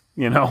 that's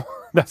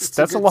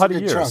that's a lot of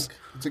years. Chunk.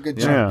 It's a good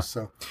chunk.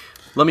 So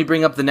let me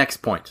bring up the next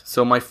point.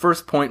 So my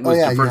first point was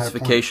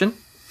diversification.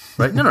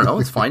 Right? No,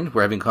 it's fine.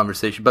 We're having a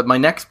conversation. But my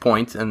next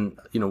point, and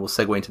we'll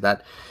segue into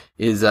that,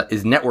 is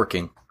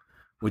networking,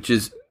 which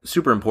is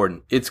super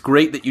important. It's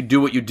great that you do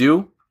what you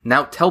do.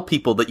 Now tell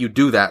people that you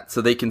do that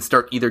so they can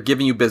start either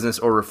giving you business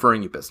or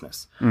referring you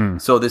business.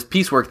 So this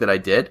piecework that I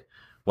did,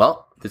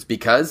 well, it's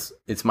because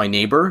it's my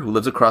neighbor who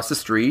lives across the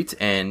street,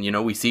 and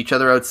we see each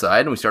other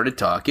outside, and we started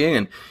talking,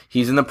 and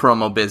he's in the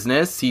promo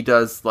business. He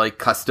does like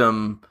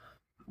custom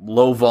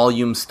low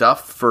volume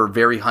stuff for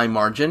very high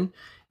margin.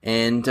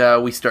 And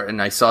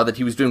and I saw that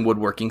he was doing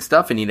woodworking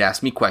stuff, and he'd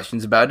ask me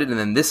questions about it. And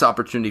then this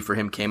opportunity for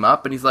him came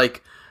up, and he's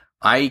like,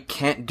 I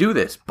can't do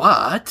this,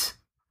 but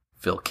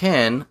Phil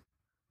can.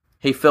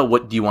 Hey, Phil,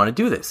 what do you want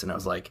to do this? And I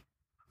was like,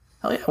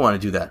 hell yeah, I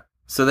want to do that.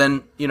 So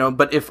then,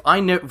 but if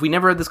we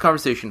never had this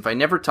conversation, if I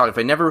never talked, if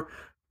I never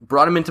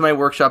brought him into my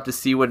workshop to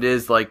see what it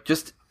is like,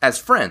 just as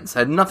friends,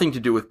 had nothing to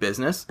do with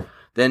business,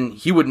 then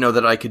he would know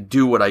that I could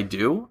do what I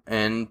do,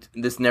 and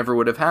this never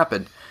would have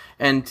happened.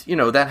 And,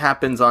 that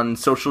happens on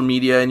social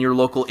media in your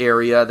local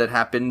area. That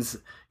happens,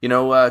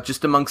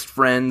 just amongst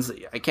friends.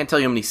 I can't tell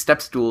you how many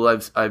step stool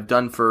I've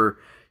done for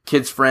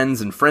kids'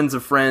 friends and friends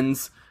of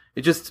friends.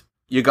 It just,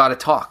 you got to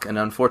talk. And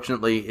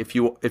unfortunately, if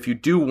you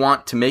do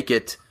want to make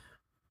it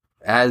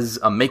as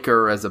a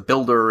maker, as a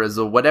builder, as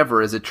a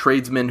whatever, as a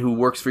tradesman who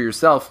works for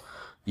yourself,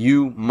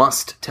 you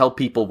must tell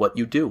people what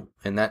you do.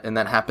 And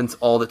that happens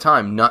all the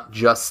time, not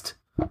just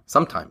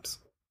sometimes.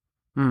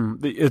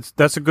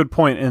 That's a good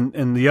point.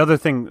 And the other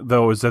thing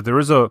though is that there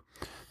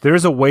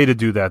is a way to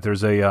do that.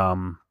 There's a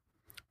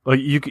like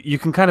you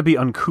can kind of be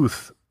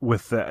uncouth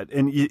with that,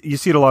 and you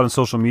see it a lot on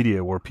social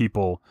media where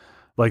people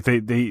like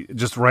they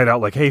just write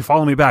out like, hey,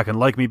 follow me back and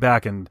like me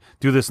back and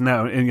do this and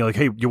that, and you're like,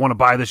 hey, you want to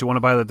buy this, you want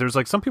to buy that. There's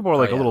like some people are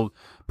like a little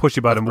pushy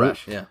about it.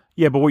 Fresh,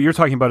 but what you're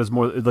talking about is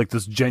more like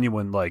this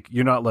genuine, like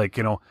you're not like,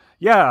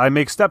 I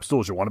make step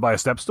stools. You want to buy a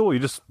step stool? You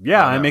just,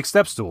 I make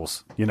step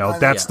stools.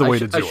 That's the way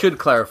to do it. I should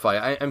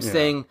clarify. I'm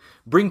saying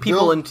bring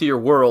people into your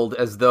world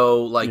as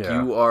though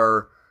you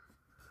are,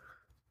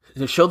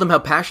 show them how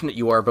passionate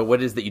you are about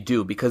what it is that you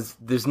do, because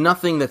there's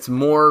nothing that's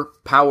more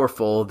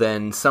powerful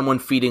than someone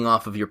feeding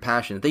off of your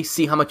passion. If they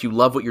see how much you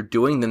love what you're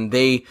doing, then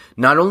they,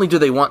 not only do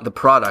they want the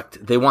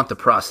product, they want the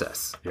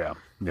process. Yeah.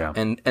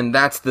 And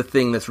that's the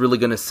thing that's really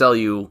going to sell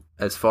you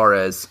as far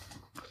as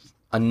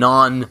a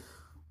non,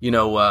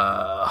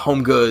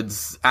 home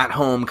goods, at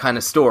home kind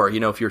of store.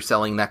 If you're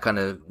selling that kind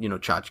of,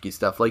 tchotchke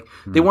stuff,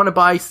 they want to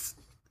buy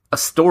a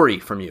story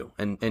from you,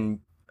 and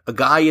a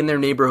guy in their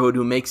neighborhood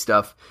who makes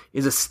stuff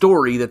is a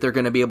story that they're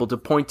going to be able to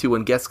point to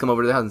when guests come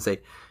over to the house and say,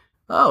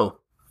 oh,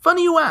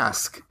 funny you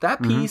ask.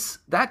 That piece,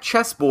 that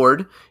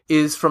chessboard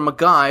is from a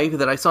guy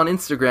that I saw on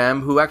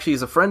Instagram who actually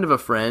is a friend of a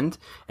friend,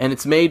 and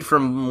it's made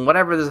from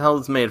whatever the hell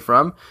it's made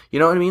from. You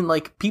know what I mean?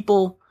 Like,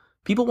 people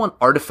want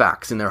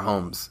artifacts in their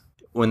homes.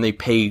 when they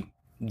pay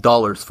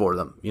dollars for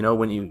them. You know,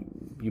 when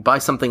you buy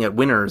something at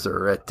Winners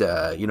or at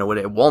at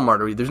Walmart,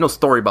 or there's no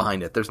story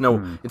behind it. There's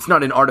no, it's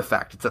not an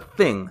artifact. It's a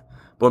thing.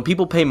 But when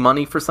people pay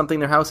money for something in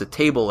their house, a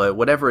table,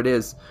 whatever it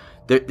is,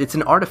 it's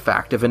an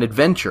artifact of an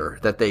adventure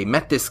that they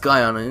met this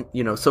guy on,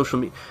 social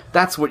media.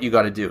 That's what you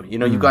got to do.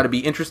 You got to be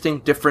interesting,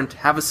 different,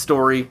 have a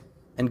story,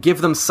 and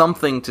give them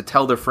something to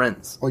tell their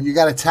friends. Well, you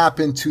got to tap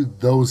into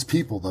those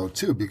people though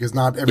too, because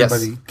not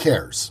everybody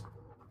cares.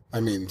 I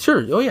mean,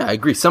 sure. Oh yeah, I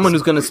agree. Someone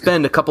who's going to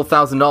spend a couple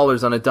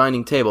 $1,000s on a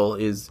dining table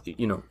is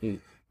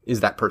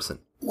that person.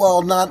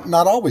 Well,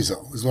 not always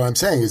though, is what I'm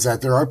saying, is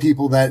that there are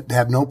people that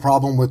have no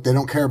problem with, they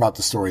don't care about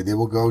the story. They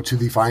will go to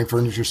the fine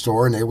furniture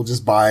store and they will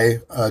just buy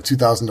a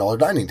 $2,000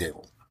 dining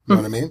table. You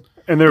know what I mean?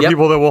 And there are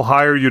people that will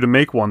hire you to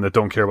make one that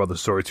don't care about the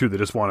story too. They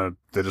just want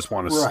to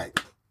right.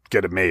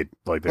 get it made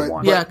like they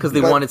want. Yeah, because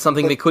they wanted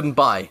something they couldn't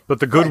buy.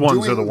 But the good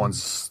ones are the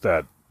ones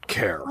that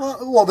care.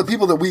 Well, the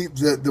people that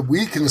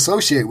we can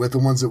associate with, the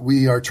ones that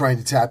we are trying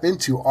to tap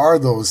into, are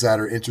those that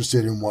are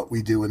interested in what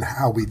we do and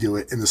how we do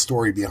it and the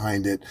story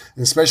behind it,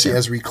 and especially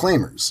as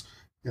reclaimers,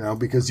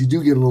 because you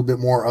do get a little bit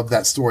more of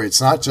that story.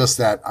 It's not just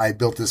that I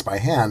built this by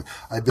hand.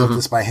 I built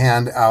this by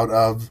hand out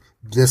of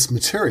this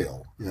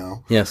material,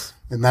 Yes.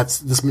 And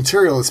this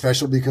material is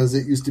special because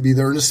it used to be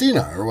the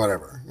Ernestina or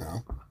whatever,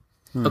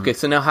 Okay,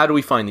 so now how do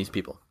we find these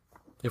people?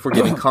 If we're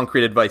giving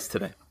concrete advice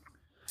today.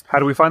 How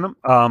do we find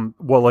them?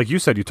 Well, like you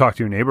said, you talk to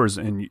your neighbors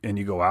and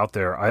you go out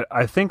there.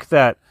 I think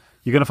that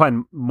you're going to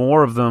find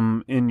more of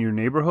them in your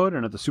neighborhood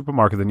and at the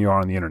supermarket than you are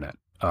on the internet.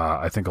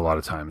 I think a lot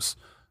of times,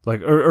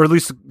 or at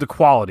least the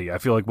quality. I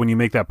feel like when you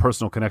make that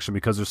personal connection,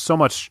 because there's so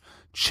much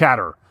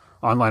chatter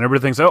online.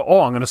 Everybody thinks,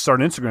 oh, I'm going to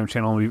start an Instagram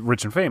channel and be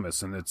rich and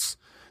famous. And there's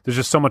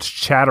just so much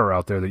chatter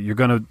out there that you're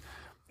going to,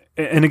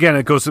 and again,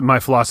 it goes to my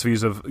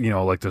philosophies of,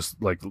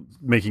 like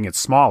making it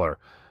smaller.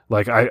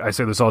 Like I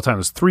say this all the time,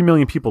 there's 3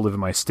 million people live in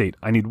my state.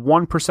 I need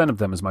 1% of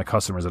them as my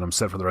customers and I'm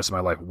set for the rest of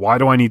my life. Why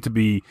do I need to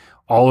be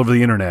all over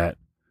the internet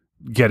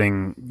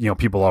getting,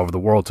 people all over the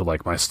world to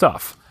like my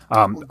stuff?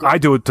 I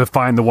do it to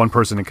find the one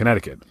person in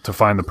Connecticut, to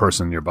find the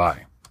person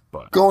nearby.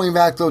 But going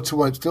back though to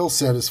what Phil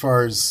said, as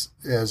far as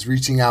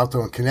reaching out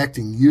though and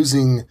connecting,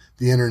 using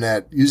the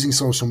internet, using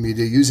social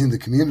media, using the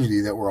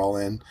community that we're all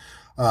in,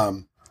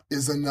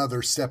 is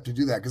another step to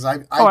do that. Because I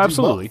do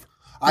absolutely. Both.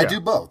 I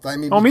do both. I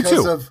mean, me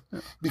too.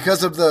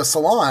 Because of the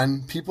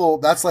salon, people,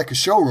 that's like a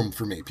showroom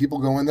for me. People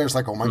go in there, it's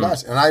like, oh my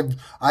gosh. And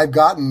I've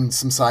gotten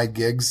some side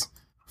gigs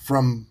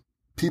from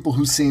people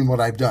who've seen what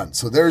I've done.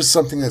 So there's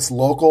something that's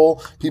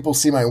local. People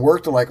see my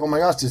work. They're like, oh my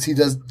gosh, can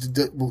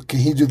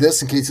he do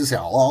this in case they say,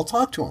 I'll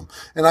talk to him.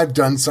 And I've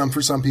done some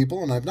for some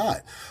people and I've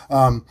not.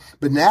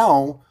 But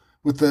now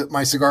with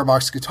my cigar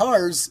box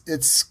guitars,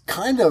 it's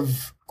kind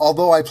of,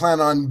 although I plan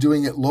on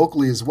doing it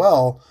locally as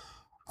well,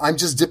 I'm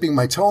just dipping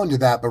my toe into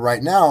that. But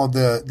right now,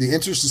 the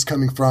interest is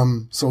coming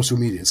from social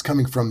media. It's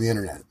coming from the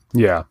internet.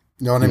 Yeah.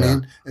 You know what I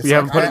mean? It's you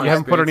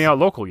haven't put any out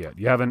local yet.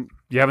 You haven't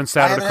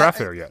sat at a craft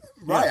fair yet.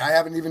 Right. I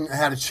haven't even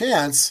had a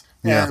chance.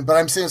 Yeah. But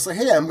I'm saying, it's like,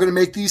 hey, I'm going to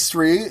make these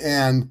 3,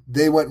 and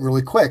they went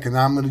really quick, and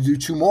now I'm going to do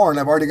 2 more. And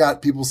I've already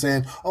got people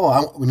saying,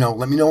 oh,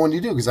 let me know when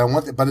you do, because I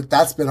want that. But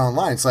that's been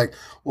online. It's like,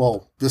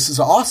 well, this is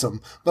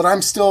awesome. But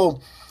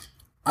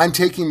I'm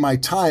taking my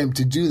time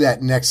to do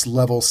that next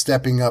level,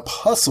 stepping up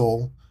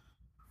hustle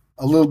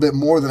a little bit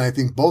more than I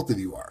think both of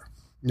you are.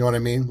 You know what I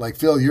mean? Like,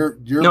 Phil, you're...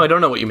 No, I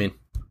don't know what you mean.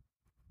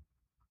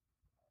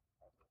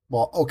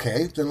 Well,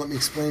 okay, then let me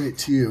explain it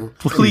to you.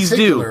 Please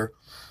do.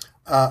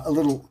 A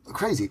little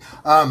crazy.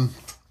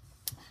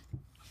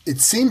 It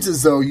seems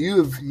as though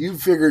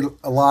you've figured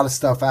a lot of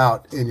stuff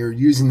out, and you're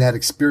using that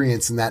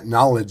experience and that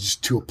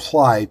knowledge to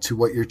apply to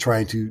what you're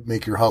trying to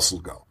make your hustle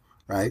go,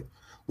 right?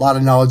 A lot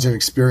of knowledge and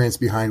experience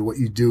behind what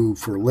you do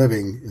for a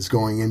living is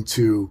going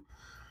into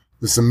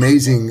this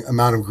amazing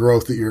amount of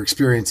growth that you're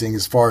experiencing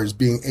as far as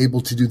being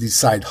able to do these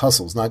side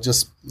hustles, not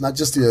just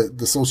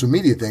the social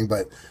media thing,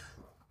 but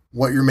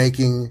what you're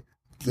making,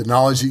 the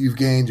knowledge that you've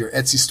gained, your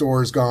Etsy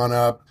store has gone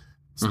up,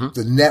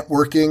 the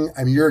networking.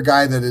 I mean, you're a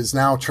guy that is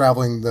now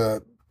traveling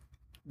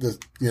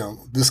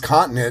this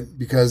continent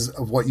because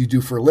of what you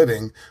do for a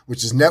living,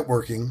 which is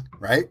networking,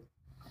 right?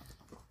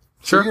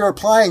 Sure. So you're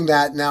applying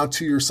that now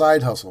to your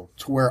side hustle,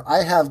 to where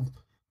I have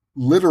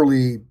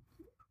literally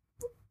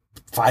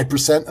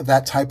 5% of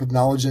that type of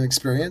knowledge and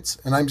experience.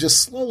 And I'm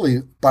just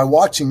slowly, by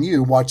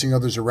watching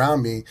others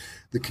around me,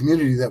 the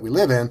community that we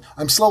live in,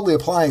 I'm slowly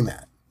applying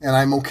that. And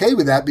I'm okay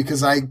with that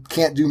because I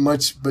can't do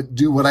much but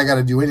do what I got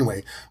to do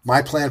anyway.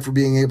 My plan for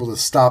being able to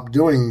stop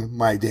doing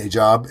my day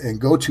job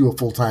and go to a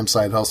full-time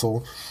side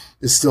hustle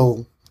is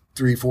still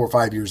 3, 4,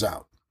 5 years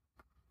out.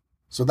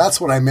 So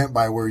that's what I meant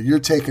by where you're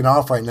taking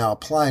off right now,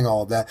 applying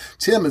all of that.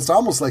 Tim, it's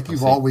almost like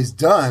you've always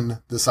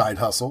done the side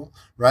hustle,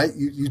 right?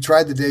 You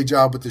tried the day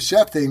job with the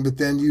chef thing, but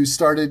then you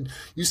started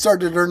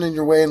earning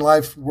your way in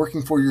life,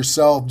 working for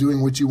yourself,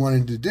 doing what you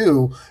wanted to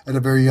do at a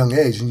very young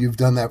age. And you've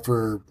done that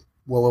for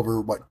well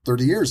over,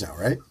 30 years now,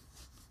 right?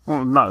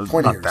 Well, not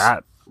years.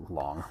 That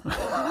long.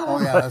 Oh,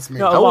 yeah, that's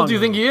me. How old do you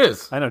think he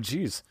is? I know,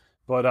 geez.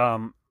 But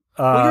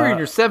Well, you're in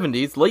your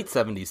 70s, late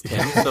 70s,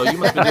 Tim. So you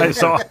must be doing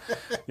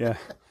yeah.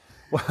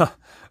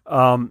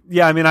 Well,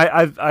 yeah. I mean,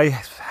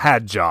 I've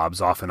had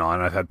jobs off and on.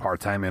 I've had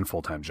part-time and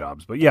full-time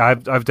jobs, but yeah,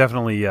 I've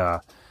definitely.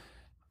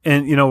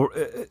 And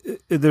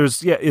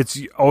it's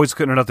always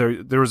good enough.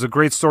 There was a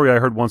great story I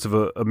heard once of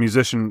a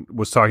musician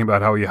was talking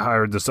about how he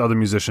hired this other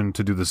musician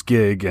to do this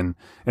gig, and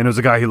it was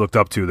a guy he looked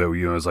up to that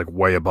was like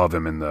way above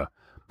him in the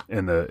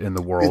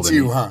world. It's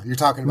you, huh? You're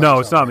talking about no,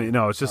 it's not me.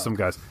 No, it's just some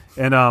guys.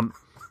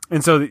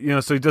 And so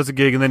so he does a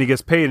gig and then he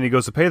gets paid and he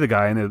goes to pay the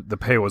guy and the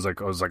pay was like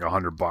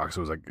 $100. It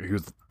was like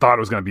thought it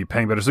was going to be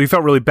paying better. So he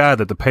felt really bad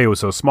that the pay was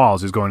so small.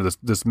 So he's going to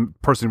this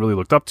person he really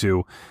looked up to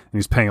and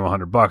he's paying him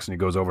 $100 and he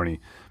goes over and he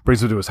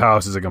brings him to his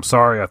house. He's like, "I'm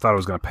sorry, I thought I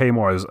was going to pay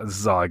more. This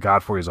is all I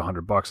got for you is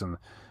 $100." And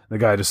the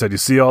guy just said, "You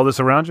see all this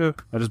around you?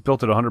 I just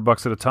built it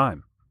 $100 at a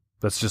time.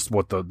 That's just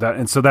what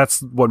and so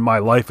that's what my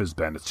life has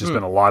been. It's just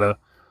been a lot of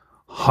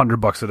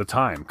 $100 at a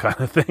time kind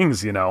of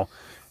things, and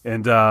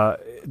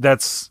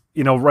that's."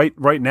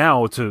 Right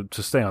now, to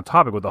stay on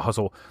topic with the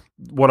hustle,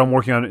 what I'm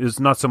working on is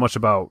not so much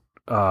about.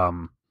 I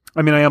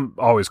am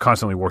always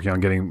constantly working on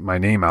getting my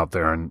name out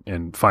there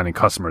and finding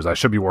customers. I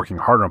should be working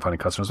harder on finding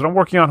customers, but I'm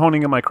working on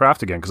honing in my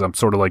craft again because I'm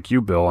sort of like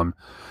you, Bill. I'm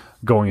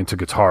going into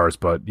guitars,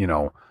 but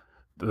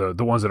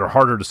the ones that are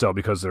harder to sell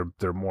because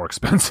they're more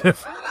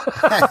expensive.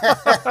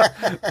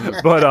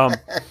 But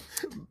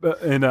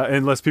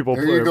unless people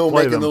there you go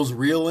play making them. Those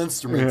real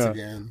instruments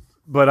again.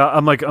 But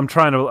I'm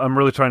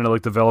really trying to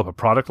like develop a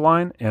product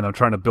line and I'm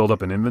trying to build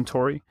up an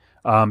inventory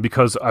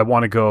because I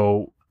want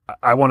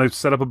to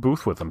set up a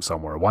booth with them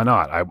somewhere. Why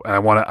not?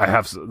 I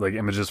have like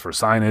images for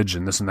signage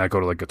and this and that,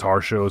 go to like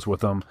guitar shows with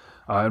them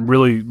and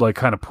really like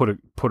kind of put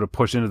a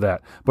push into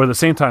that. But at the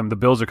same time, the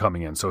bills are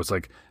coming in. So it's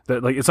like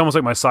that, like, it's almost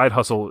like my side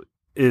hustle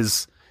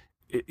is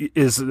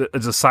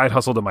a side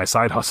hustle to my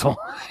side hustle,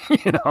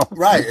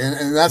 Right.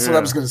 And that's what I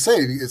was going to say.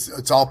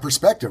 It's all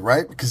perspective,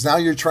 right? Because now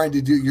you're trying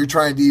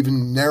to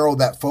even narrow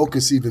that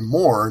focus even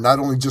more, not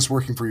only just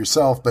working for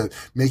yourself, but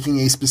making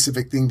a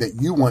specific thing that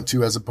you want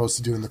to, as opposed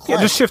to doing the client.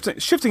 Yeah, just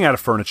shifting out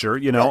of furniture,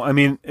 Right. I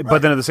mean,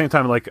 but then at the same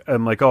time, like,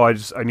 I'm like, oh,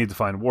 I need to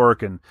find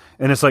work. And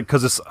it's like,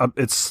 cause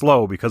it's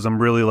slow because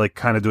I'm really like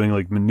kind of doing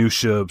like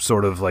minutia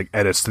sort of like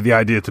edits to the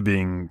idea to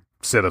being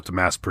set up to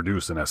mass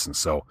produce in essence.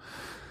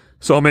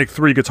 So I'll make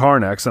 3 guitar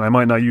necks, and I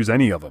might not use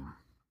any of them.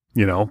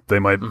 They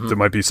might there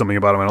might be something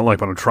about them I don't like,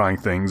 but I'm trying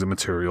things and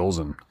materials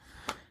and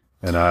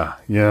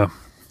yeah.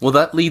 Well,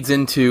 that leads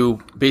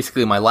into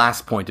basically my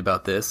last point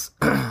about this,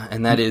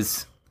 and that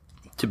is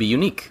to be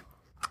unique.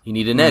 You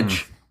need an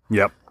edge.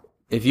 Yep.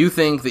 If you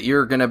think that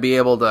you're going to be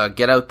able to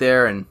get out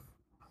there and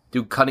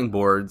do cutting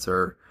boards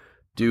or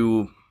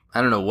do, I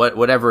don't know,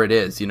 whatever it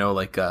is,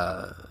 like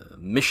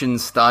mission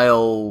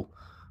style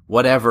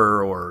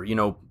whatever, or,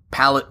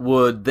 pallet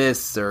wood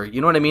this, or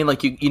you know what I mean?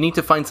 Like you need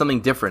to find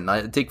something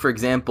different. Take, for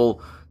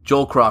example,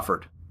 Joel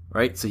Crawford,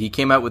 right? So he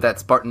came out with that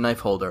Spartan knife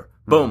holder.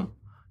 Boom.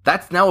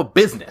 That's now a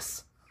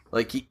business.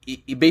 Like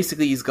he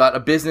basically, he's got a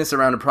business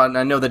around a product.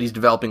 I know that he's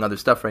developing other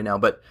stuff right now,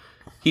 but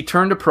he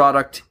turned a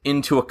product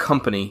into a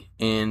company,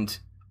 and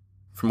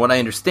from what I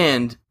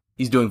understand,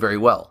 he's doing very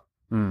well.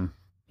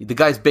 The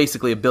guy's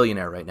basically a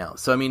billionaire right now.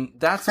 So I mean,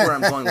 that's where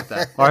I'm going with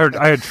that. I heard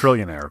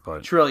trillionaire,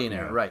 but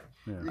trillionaire, right?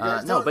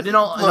 Yeah. No, but in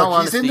all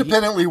honesty, he's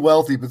independently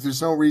wealthy, but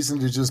there's no reason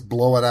to just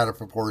blow it out of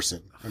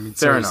proportion. I mean,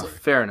 seriously.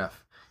 Fair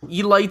enough.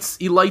 He lights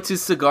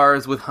his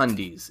cigars with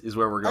Hundies, is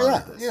where we're going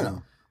with this.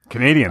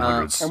 Canadian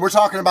hundreds. And we're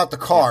talking about the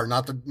car,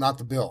 not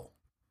the bill.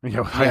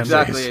 Yeah,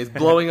 exactly. He's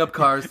blowing up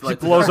cars. He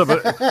blows up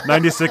a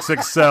 96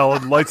 XL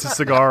and lights a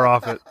cigar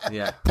off it.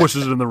 Yeah.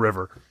 Pushes it in the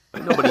river.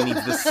 Nobody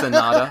needs this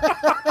Sonata.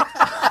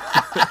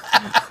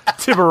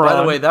 Tiburon. By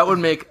the way, that would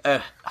make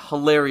a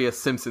hilarious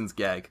Simpsons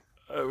gag.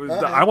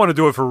 I want to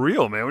do it for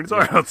real, man. What are you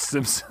talking about,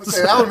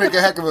 Simpsons? That would make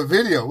a heck of a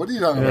video. What are you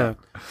talking about?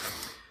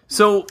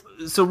 So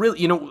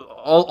really,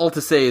 all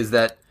to say is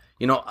that,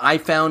 I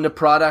found a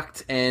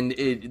product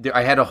and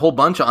I had a whole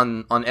bunch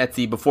on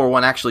Etsy before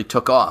one actually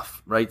took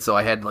off, right? So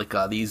I had like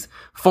these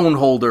phone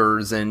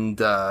holders and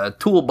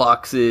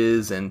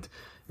toolboxes and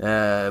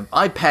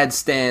iPad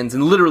stands,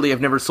 and literally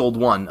I've never sold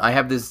one. I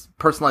have this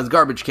personalized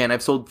garbage can.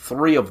 I've sold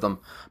 3 of them.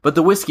 But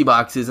the whiskey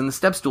boxes and the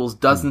step stools,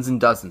 dozens and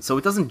dozens. So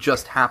it doesn't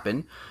just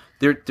happen.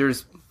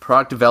 There's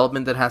product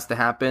development that has to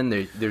happen.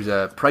 There's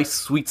a price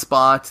sweet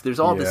spot. There's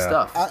all this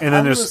stuff. And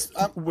then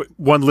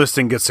one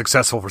listing gets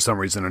successful for some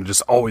reason and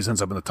just always ends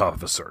up in the top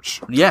of a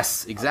search.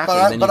 Yes,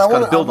 exactly. But I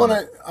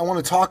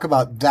want to talk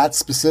about that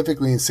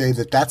specifically and say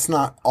that that's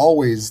not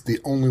always the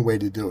only way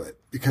to do it,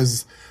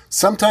 because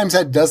sometimes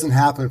that doesn't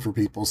happen for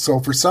people. So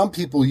for some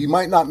people, you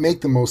might not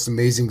make the most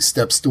amazing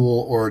step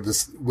stool or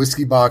this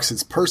whiskey box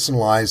that's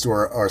personalized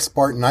or a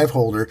Spartan knife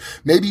holder.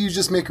 Maybe you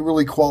just make a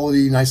really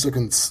quality, nice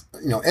looking,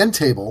 end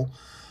table.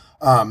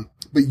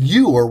 But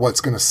you are what's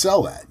going to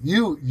sell that.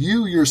 You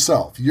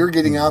yourself, you're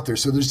getting out there.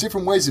 So there's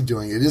different ways of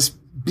doing it.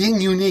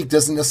 Being unique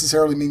doesn't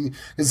necessarily mean,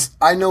 because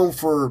I know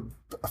for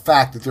a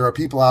fact that there are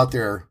people out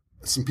there,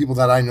 some people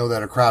that I know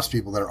that are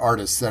craftspeople, that are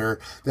artists, that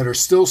are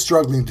still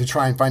struggling to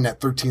try and find that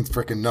 13th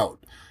frickin'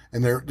 note.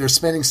 And they're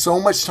spending so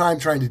much time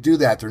trying to do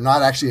that. They're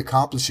not actually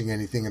accomplishing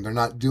anything, and they're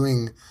not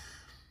doing.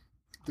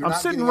 I'm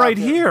sitting right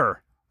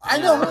here. I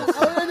know.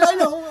 I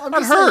know. I'm That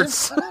just hurts.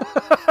 saying.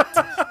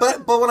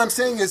 But what I'm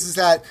saying is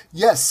that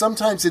yes,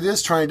 sometimes it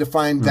is trying to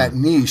find that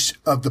niche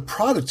of the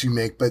product you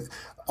make, but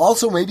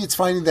also maybe it's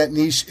finding that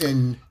niche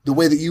in the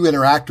way that you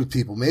interact with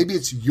people. Maybe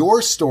it's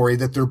your story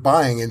that they're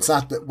buying, and it's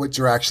not what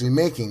you're actually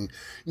making.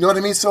 You know what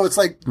I mean? So it's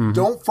like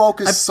don't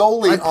focus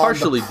solely on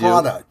the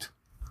product.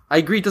 I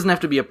agree. It doesn't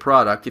have to be a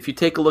product. If you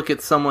take a look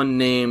at someone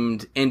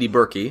named Andy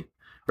Berkey,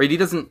 right? He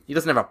doesn't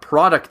have a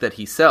product that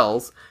he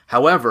sells.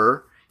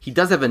 However, he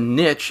does have a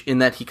niche in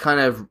that he kind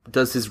of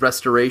does his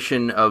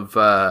restoration of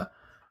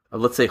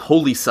let's say,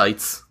 holy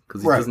sites,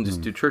 because he doesn't just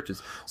do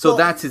churches. So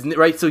that's his,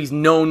 right? So he's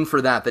known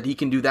for that he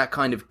can do that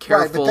kind of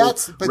careful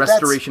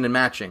restoration and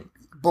matching.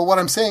 But what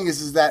I'm saying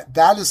is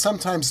that is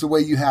sometimes the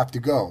way you have to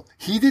go.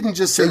 He didn't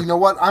just say, you know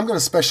what, I'm going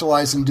to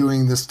specialize in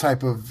doing this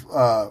type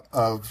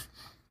of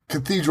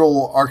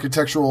cathedral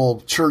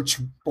architectural church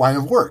line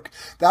of work.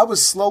 That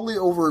was slowly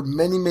over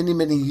many, many,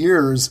 many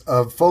years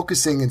of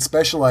focusing and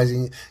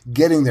specializing,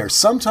 getting there.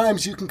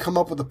 Sometimes you can come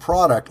up with a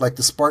product like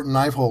the Spartan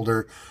knife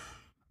holder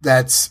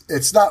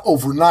it's not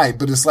overnight,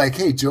 but it's like,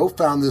 hey, Joe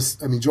found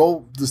this. I mean,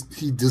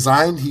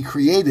 he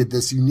created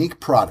this unique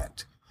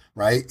product,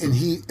 right?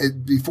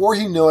 And before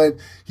he knew it,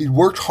 he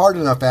worked hard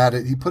enough at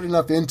it. He put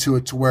enough into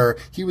it to where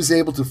he was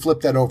able to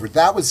flip that over.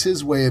 That was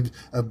his way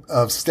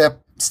of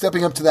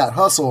stepping up to that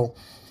hustle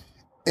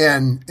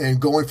and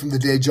going from the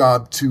day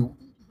job to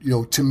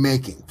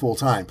making full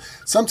time.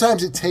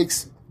 Sometimes it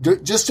takes.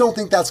 Just don't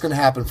think that's going to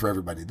happen for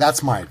everybody.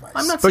 That's my advice.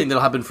 I'm not saying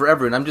that'll happen for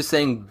everyone. I'm just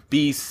saying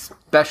be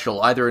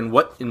special, either in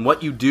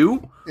what you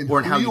do or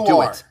in how you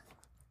do it.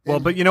 Well,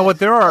 but you know what?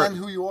 There are and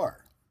who you are.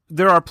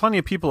 There are plenty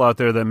of people out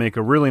there that make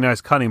a really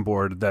nice cutting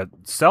board that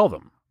sell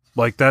them.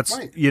 Like that's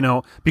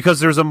right.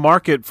 Because there's a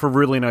market for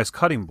really nice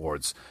cutting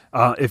boards.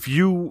 If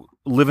you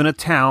live in a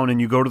town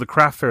and you go to the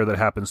craft fair that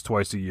happens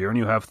twice a year and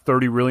you have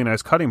 30 really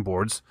nice cutting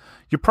boards,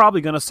 you're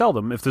probably going to sell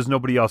them if there's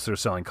nobody else there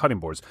selling cutting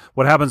boards.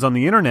 What happens on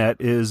the internet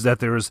is that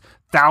there's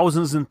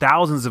thousands and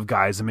thousands of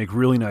guys that make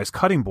really nice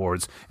cutting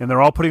boards, and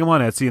they're all putting them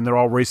on Etsy, and they're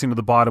all racing to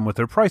the bottom with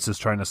their prices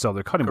trying to sell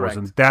their cutting boards,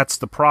 and that's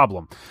the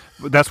problem.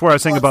 That's where I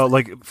was saying about,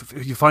 like,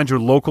 if you find your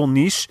local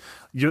niche,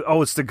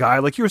 it's the guy,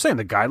 like you were saying,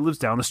 the guy lives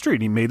down the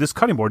street. He made this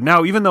cutting board.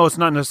 Now, even though it's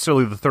not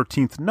necessarily the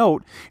 13th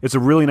note, it's a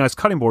really nice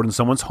cutting board in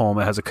someone's home.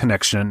 It has a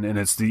connection, and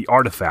it's the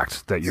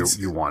artifact that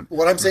you want.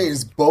 What I'm saying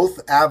is both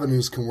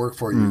avenues can work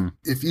for you.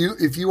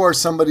 If you are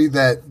somebody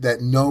that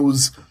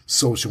knows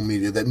social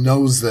media, that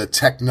knows the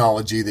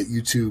technology that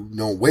you two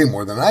know way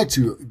more than I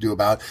do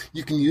about,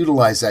 you can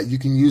utilize that. You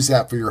can use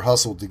that for your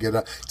hustle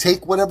to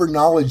take whatever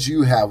knowledge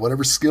you have,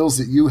 whatever skills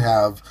that you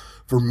have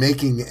for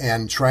making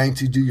and trying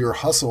to do your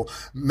hustle.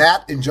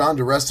 Matt and John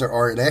DeResta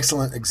are an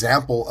excellent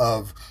example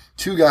of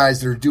two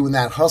guys that are doing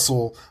that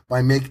hustle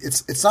by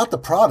it's not the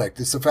product,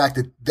 it's the fact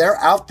that they're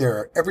out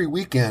there every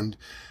weekend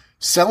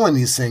selling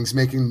these things,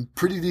 making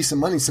pretty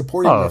decent money,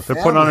 supporting their families.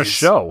 They're putting on a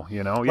show,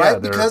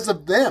 right? Because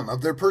of them,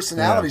 of their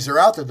personalities. They're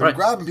out there. They're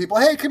grabbing people.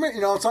 Hey, come here.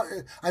 It's not,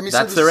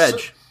 that's their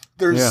edge.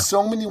 There's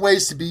so many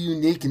ways to be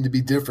unique and to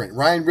be different.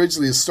 Ryan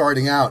Ridgely is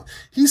starting out.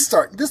 This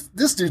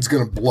dude's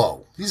going to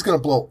blow. He's going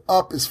to blow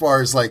up as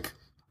far as like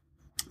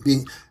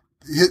being.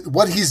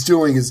 What he's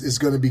doing is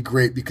going to be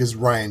great because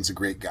Ryan's a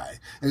great guy,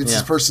 and it's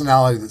his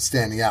personality that's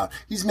standing out.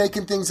 He's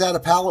making things out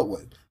of pallet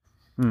wood.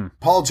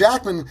 Paul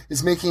Jackman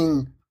is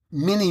making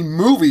mini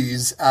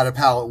movies out of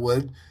pallet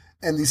wood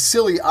and these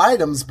silly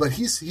items, but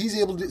he's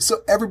able to. So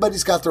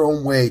everybody's got their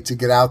own way to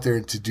get out there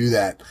and to do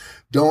that.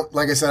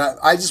 Like I said,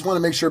 I just want to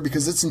make sure,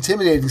 because it's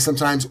intimidating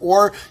sometimes.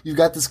 Or you've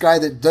got this guy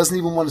that doesn't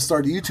even want to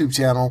start a YouTube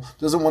channel,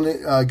 doesn't want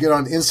to get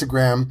on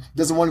Instagram,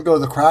 doesn't want to go to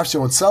the craft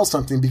show and sell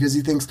something because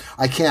he thinks,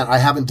 I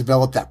haven't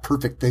developed that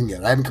perfect thing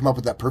yet. I haven't come up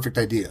with that perfect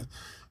idea.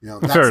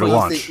 That's fair to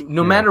launch.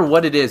 No matter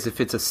what it is, if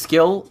it's a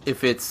skill,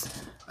 if it's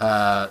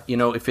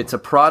if it's a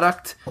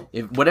product,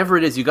 whatever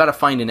it is, you got to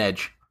find an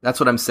edge. That's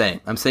what I'm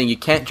saying. I'm saying you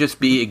can't just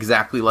be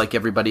exactly like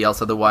everybody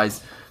else.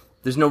 Otherwise,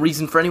 there's no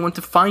reason for anyone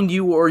to find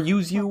you or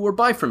use you or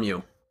buy from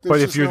you. But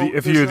if you're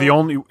the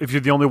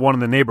only one in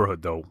the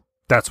neighborhood, though,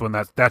 that's when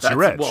that's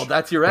your edge. Well,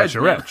 that's your edge. That's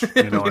your edge.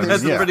 You know what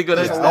that's I mean? a pretty good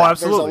edge. Oh,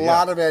 absolutely. There's a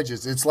lot of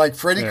edges. It's like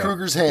Freddy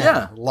Krueger's hand.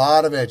 Yeah. A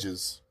lot of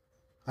edges.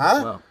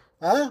 Huh?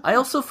 Well, I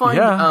also find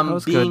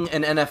being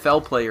an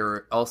NFL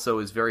player also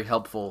is very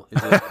helpful.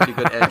 It's a pretty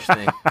good edge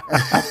thing.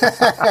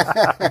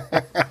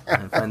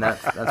 I find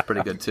that's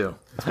pretty good too.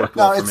 It's worked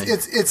well for me.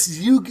 It's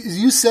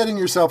you setting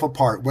yourself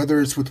apart, whether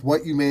it's with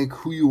what you make,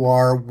 who you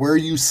are, where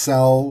you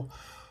sell,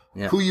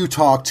 who you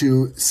talk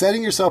to,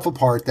 setting yourself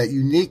apart, that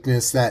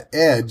uniqueness, that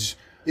edge.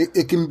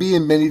 It can be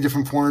in many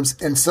different forms,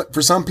 and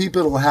for some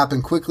people it'll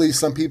happen quickly.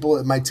 Some people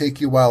it might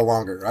take you a while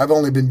longer. I've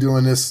only been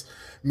doing this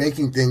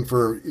making thing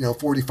for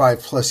 45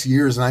 plus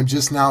years, and I'm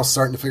just now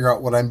starting to figure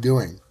out what I'm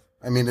doing.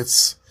 I mean, it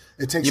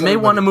takes. You may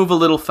want to move a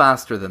little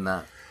faster than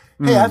that.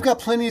 Hey, I've got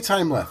plenty of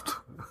time left.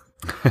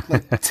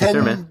 Like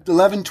 10,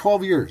 11,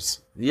 12 years.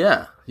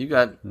 Yeah, you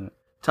got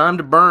time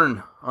to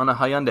burn on a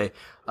Hyundai.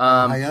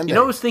 Hyundai. You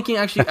know, I was thinking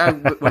actually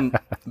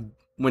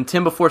when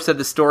Tim before said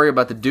the story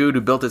about the dude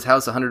who built his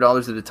house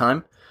 $100 at a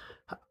time.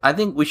 I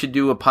think we should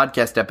do a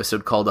podcast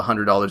episode called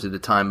 $100 at a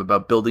time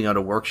about building out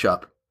a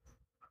workshop.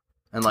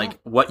 And like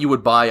what you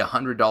would buy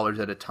 $100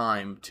 at a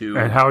time to,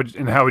 And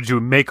how would you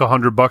make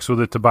 $100 with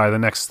it to buy the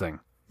next thing?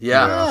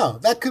 Yeah,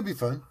 that could be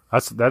fun.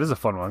 That is a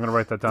fun one. I'm going to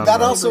write that down.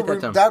 That also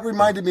that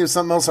reminded me of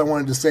something else I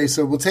wanted to say.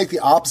 So we'll take the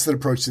opposite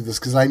approach to this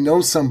because I know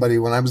somebody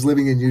when I was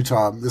living in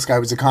Utah. This guy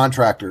was a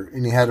contractor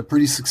and he had a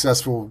pretty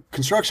successful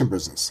construction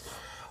business,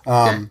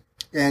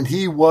 and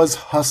he was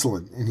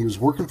hustling and he was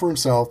working for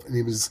himself and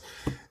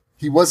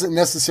he wasn't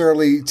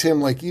necessarily, Tim,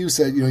 like you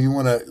said, you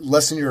want to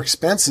lessen your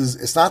expenses.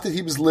 It's not that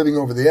he was living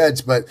over the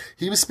edge, but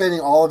he was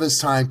spending all of his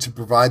time to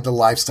provide the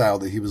lifestyle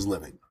that he was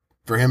living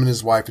for him and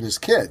his wife and his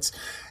kids.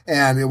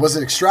 And it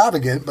wasn't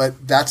extravagant,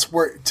 but that's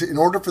where, in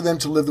order for them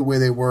to live the way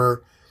they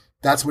were,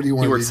 that's what he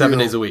wanted to do. He worked 7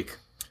 days a week.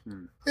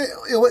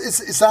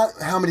 It's not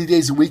how many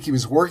days a week he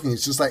was working.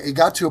 It's just like, it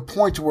got to a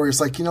point to where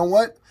it's like, you know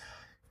what?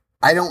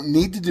 I don't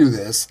need to do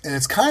this. And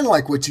it's kind of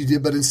like what you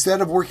did, but instead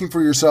of working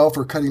for yourself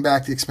or cutting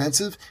back the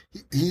expenses,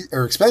 he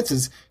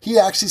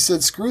actually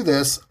said, screw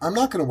this. I'm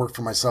not going to work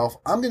for myself.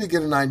 I'm going to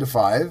get a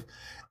 9-to-5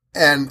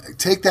 and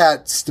take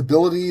that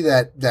stability,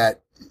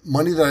 that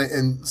money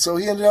and so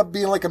he ended up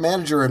being like a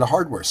manager at a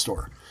hardware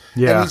store.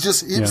 Yeah. And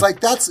he was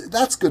like,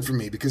 that's good for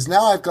me because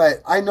now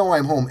I know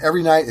I'm home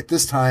every night at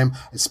this time.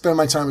 I spend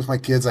my time with my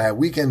kids. I have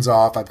weekends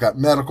off. I've got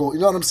medical, you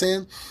know what I'm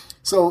saying?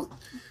 So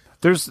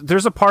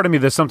there's a part of me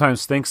that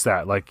sometimes thinks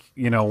that, like,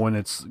 when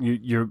it's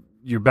you're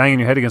banging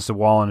your head against the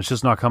wall and it's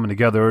just not coming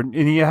together, and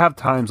you have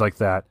times like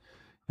that,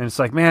 and it's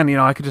like, man,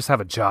 I could just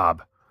have a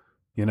job,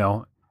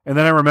 And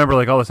then I remember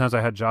like all the times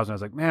I had jobs and I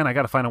was like, man, I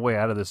got to find a way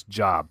out of this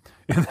job.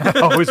 And that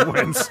always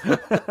wins.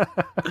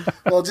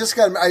 Well,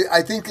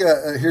 I think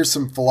here's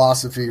some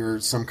philosophy or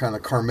some kind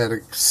of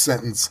karmatic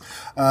sentence.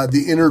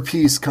 The inner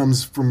peace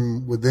comes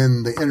from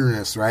within the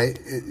innerness, right?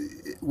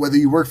 Whether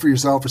you work for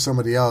yourself or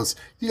somebody else,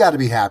 you got to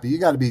be happy. You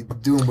got to be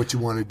doing what you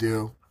want to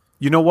do.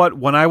 You know what?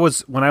 When I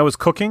was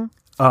cooking,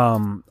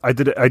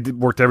 I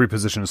worked every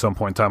position at some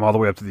point in time, all the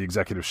way up to the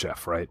executive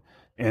chef, right?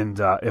 And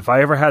if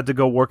I ever had to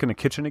go work in a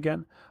kitchen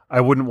again, I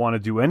wouldn't want to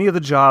do any of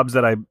the jobs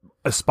that I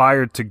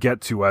aspired to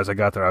get to as I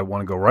got there. I want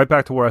to go right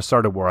back to where I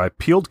started, where I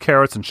peeled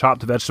carrots and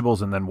chopped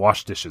vegetables and then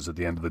washed dishes at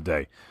the end of the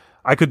day.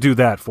 I could do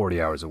that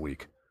 40 hours a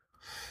week.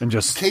 And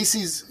just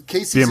Casey's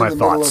in the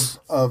middle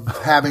of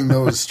having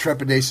those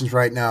trepidations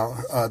right now.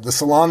 The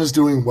salon is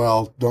doing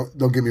well,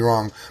 don't get me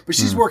wrong, but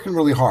she's working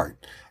really hard.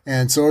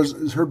 And so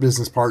is her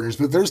business partners.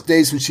 But there's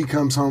days when she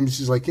comes home and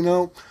she's like,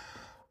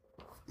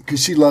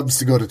 because she loves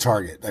to go to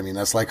Target. I mean,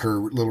 that's like her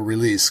little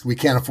release. We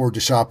can't afford to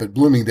shop at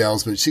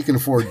Bloomingdale's, but she can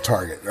afford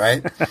Target,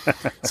 right?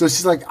 So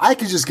she's like, I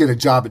could just get a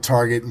job at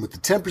Target, and with the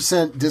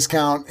 10%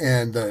 discount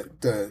and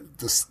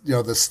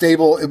the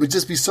stable, it would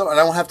just be so. I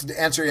don't have to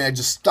answer. I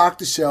just stock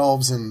the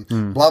shelves and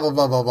blah blah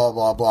blah blah blah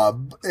blah blah.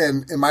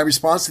 And my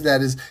response to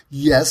that is,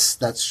 yes,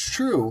 that's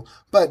true,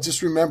 but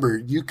just remember,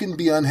 you can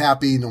be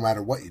unhappy no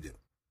matter what you do.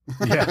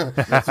 Yeah,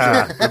 that's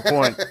true. Good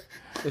point.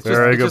 It's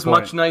just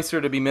much nicer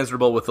to be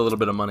miserable with a little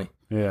bit of money.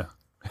 Yeah.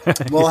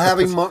 Well,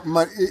 having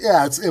money,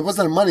 it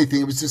wasn't a money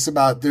thing. It was just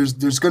about there's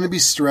going to be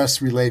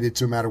stress related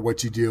to no matter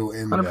what you do,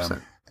 and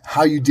 100%.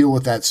 How you deal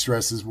with that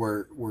stress is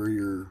where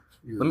you're.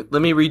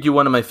 Let me read you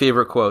one of my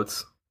favorite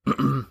quotes,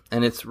 and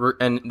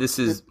this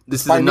is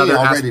by another me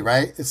already,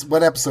 right? It's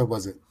what episode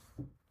was it?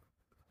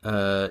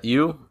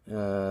 Yeah.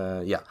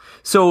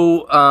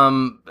 So,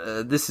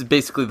 this is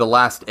basically the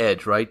last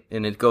edge, right?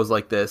 And it goes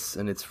like this,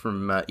 and it's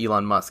from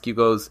Elon Musk. He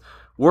goes,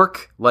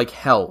 work like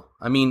hell.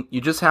 I mean, you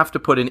just have to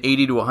put in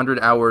 80 to 100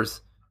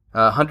 hours,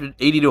 80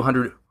 to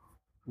 100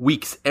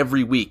 weeks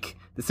every week.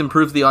 This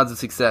improves the odds of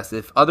success.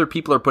 If other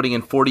people are putting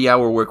in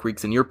 40-hour work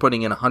weeks and you're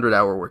putting in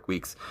 100-hour work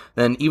weeks,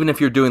 then even if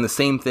you're doing the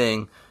same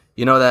thing,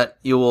 you know that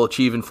you will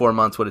achieve in 4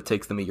 months what it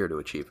takes them a year to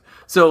achieve.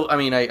 So, I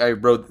mean, I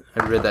read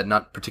that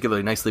not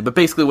particularly nicely, but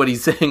basically what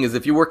he's saying is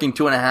if you're working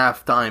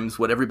 2.5 times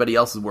what everybody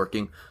else is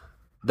working,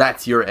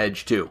 that's your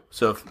edge too.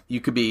 So if you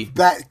could be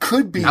that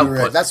could be output.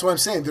 Your edge. That's what I'm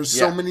saying. There's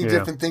so many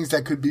different things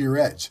that could be your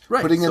edge.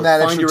 Right. Putting in so that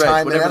find extra your time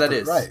edge, whatever and effort.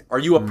 that is. Right. Are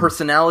you a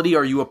personality?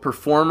 Are you a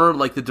performer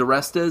like the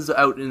DeRestas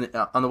out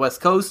on the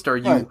West Coast? Are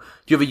you? Right. Do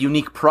you have a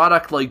unique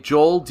product like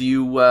Joel? Do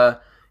you? Are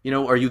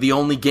you the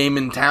only game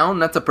in town?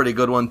 That's a pretty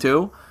good one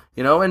too.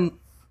 You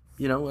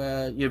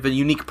have a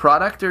unique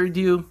product, or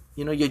do you?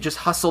 You just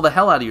hustle the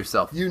hell out of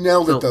yourself. You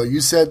nailed it, though. You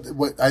said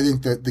what I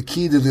think that the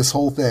key to this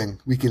whole thing,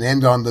 we can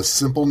end on the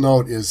simple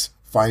note, is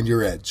find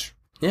your edge.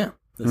 Yeah,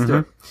 let's do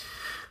it.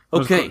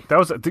 Okay. That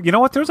was, you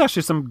know what? There's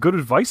actually some good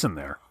advice in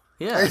there.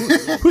 Yeah.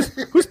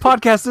 Whose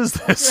podcast is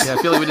this? Yeah,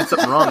 I feel like we did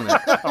something wrong there.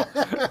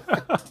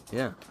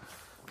 Yeah.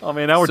 Oh,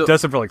 man, now we're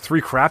destined for like 3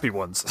 crappy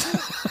ones.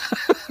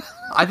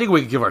 I think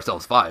we could give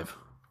ourselves 5.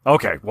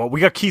 Okay, well, we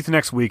got Keith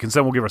next week, and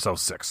then we'll give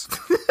ourselves 6.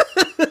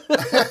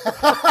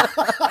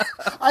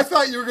 I I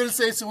thought you were going to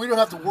say so we don't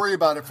have to worry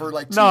about it for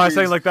like 2 No, I'm weeks.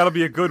 saying like that'll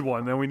be a good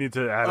one. Then we need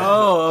to add it.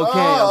 Oh, okay,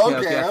 Oh,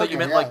 okay. I thought okay, you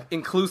meant yeah. like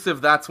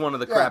inclusive. That's one of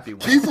the Yeah. crappy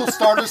ones. Keith will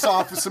start us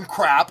off with some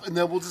crap, and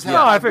then we'll just have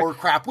No, I like, think- more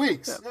crap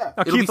weeks. Yeah. Now,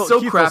 It'll be Keith will- so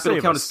Keith will crap. It'll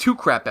save count us. as 2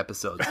 crap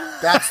episodes.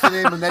 That's the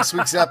name of next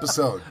week's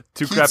episode.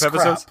 Two Keith's crap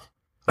episodes?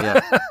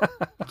 Yeah.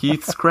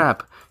 Keith's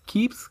crap.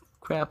 Keith's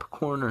crap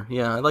corner.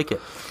 Yeah, I like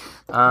it.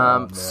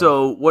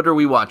 So what are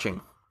we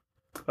watching?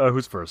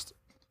 Who's first?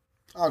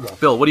 I'll go.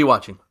 Bill, what are you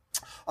watching?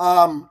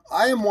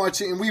 I am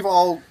watching, and we've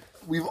all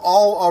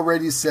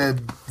already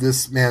said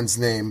this man's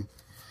name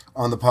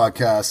on the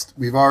podcast.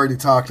 We've already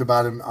talked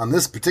about him on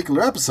this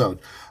particular episode.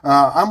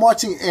 I'm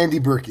watching Andy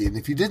Berkey, and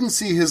if you didn't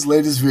see his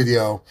latest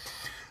video,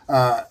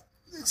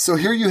 so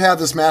here you have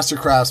this master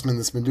craftsman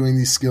that's been doing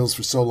these skills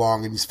for so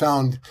long, and he's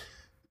found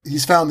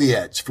the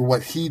edge for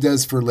what he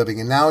does for a living,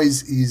 and now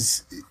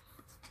he's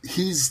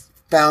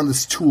found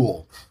this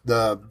tool,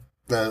 the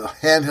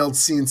handheld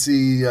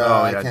CNC.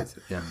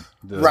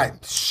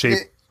 Right. Shape.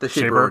 The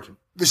Shaper Shaper. Origin.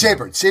 The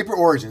Shaper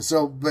Origin.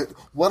 So, but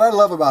what I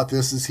love about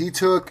this is he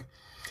took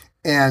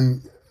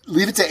and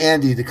leave it to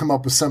Andy to come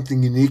up with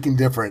something unique and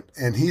different,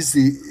 and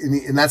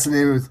and that's the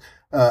name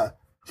of.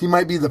 He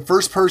might be the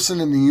first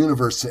person in the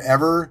universe to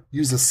ever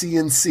use a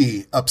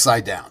CNC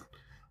upside down.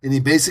 And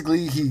he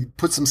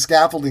put some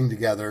scaffolding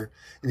together,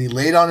 and he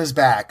laid on his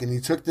back, and he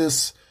took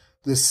this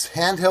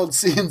handheld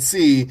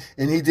CNC,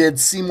 and he did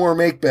Seymour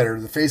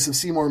Makebetter, the face of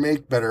Seymour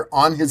Makebetter,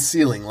 on his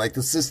ceiling, like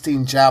the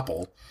Sistine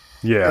Chapel.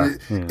 Yeah.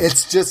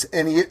 It's just,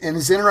 and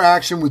his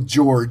interaction with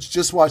George,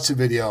 just watch the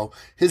video.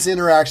 His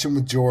interaction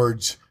with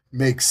George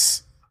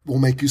will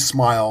make you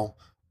smile.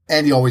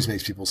 And he always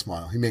makes people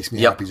smile. He makes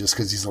me happy just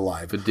because he's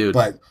alive. Good dude.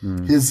 But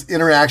his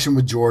interaction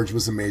with George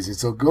was amazing.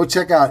 So go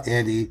check out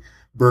Andy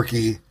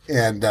Berkey,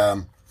 and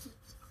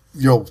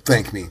you'll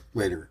thank me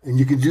later. And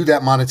you can do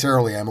that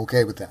monetarily. I'm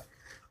okay with that.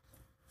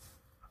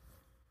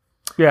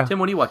 Yeah. Tim,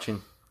 what are you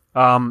watching?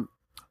 I'm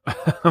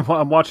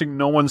watching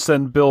no one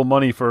send Bill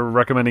money for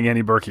recommending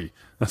Andy Berkey.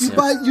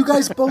 You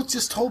guys both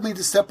just told me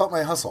to step up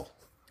my hustle.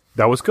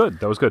 That was good.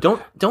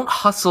 Don't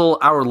hustle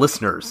our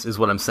listeners, is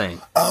what I'm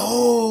saying.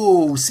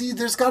 Oh, see,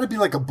 there's got to be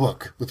like a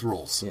book with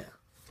rules. Yeah.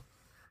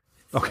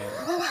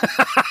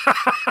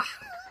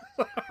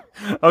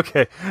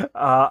 Okay.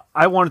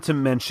 I wanted to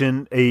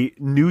mention a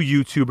new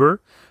YouTuber,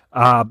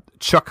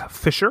 Chuck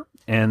Fisher,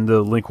 and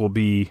the link will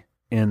be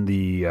in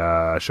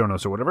the show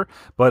notes or whatever.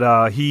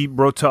 But he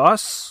wrote to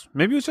us,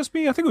 maybe it was just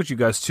me, I think it was you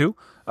guys too,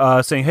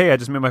 saying, hey, I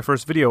just made my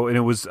first video, and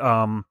it was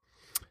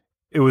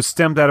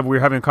stemmed out of, we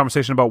were having a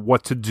conversation about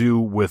what to do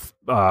with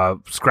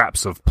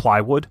scraps of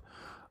plywood.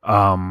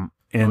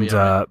 He was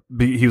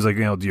like,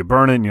 do you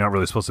burn it? And you're not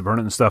really supposed to burn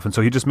it and stuff. And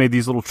so he just made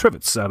these little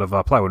trivets out of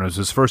plywood. It was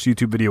his first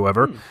YouTube video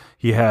ever.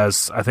 He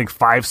has, I think,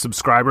 5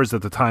 subscribers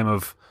at the time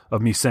of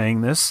me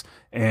saying this,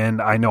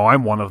 and I know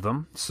I'm one of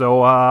them.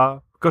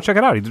 So go check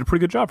it out. He did a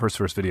pretty good job for his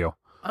first video.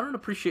 I don't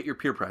appreciate your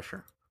peer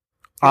pressure.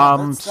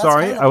 That's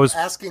Sorry, kind of I was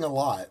asking a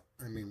lot.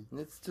 I mean,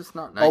 It's just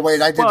not nice. oh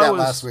wait, I did Well, that it was-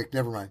 last week.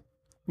 Never mind.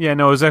 Yeah,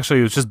 no, it was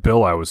just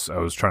Bill. I was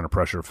trying to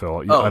pressure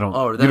Phil. You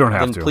don't have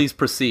then to. please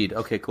proceed.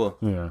 Okay, cool.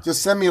 Yeah.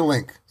 Just send me a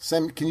link.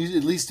 Can you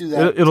at least do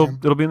that? It'll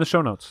Tim? be in the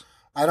show notes.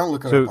 I don't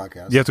look at So our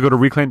podcast. you have to go to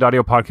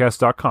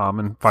reclaimedaudioPodcast.com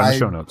and find the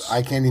show notes.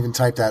 I can't even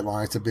type that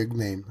long. It's a big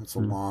name. It's a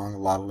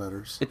lot of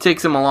letters. It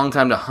takes him a long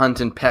time to hunt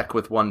and peck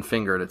with one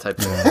finger to type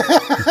it.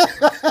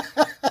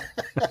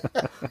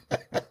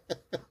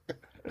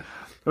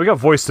 We got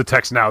voice to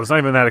text now. There's not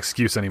even that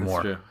excuse That's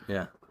anymore. true.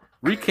 Yeah.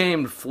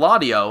 Reclaimed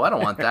Flaudio. I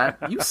don't want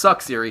that. You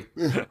suck, Siri.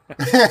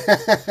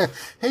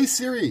 Hey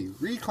Siri,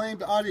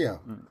 reclaimed audio.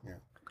 Yeah.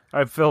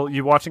 All right, Phil,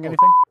 you watching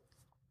anything?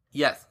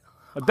 Yes.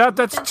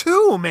 That's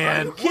 2,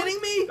 man.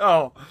 Kidding me?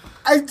 Oh,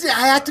 I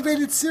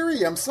activated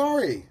Siri. I'm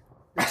sorry.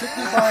 It took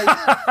me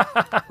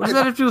by. What does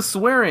that have to do with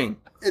swearing?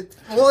 It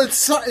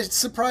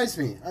surprised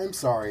me. I'm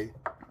sorry.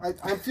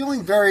 I'm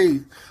feeling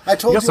very. I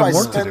told You got you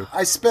some work to do.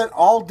 I spent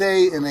all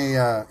day in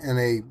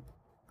a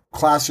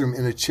classroom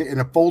in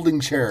a folding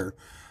chair,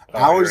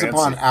 hours you're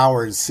upon antsy.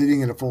 hours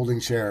sitting in a folding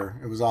chair.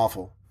 It was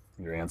awful.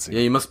 you're antsy. Yeah,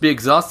 you must be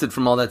exhausted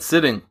from all that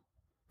sitting.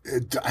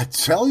 I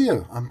tell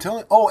you, I'm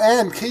telling. Oh,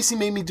 and Casey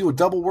made me do a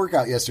double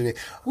workout yesterday.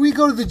 We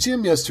go to the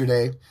gym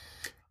yesterday,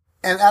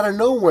 and out of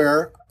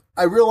nowhere,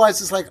 I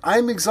realized it's like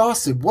I'm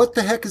exhausted. What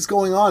the heck is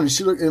going on?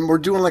 And we're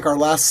doing like our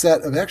last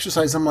set of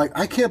exercise. I'm like,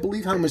 I can't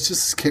believe how much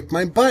this has kicked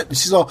my butt. And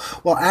she's all,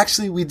 well,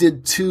 actually, we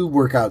did 2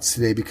 workouts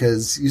today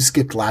because you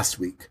skipped last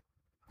week.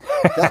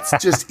 That's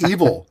just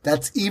evil.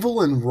 That's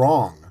evil and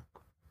wrong.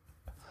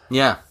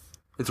 Yeah.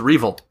 It's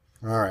Revel.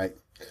 All right.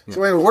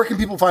 So anyway, where can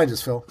people find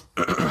us, Phil?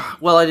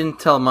 Well, I didn't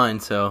tell mine,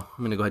 so I'm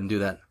going to go ahead and do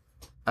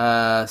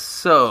that.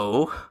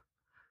 So,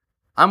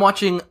 I'm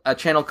watching a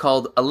channel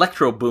called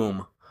Electro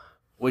Boom,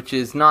 which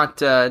is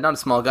not a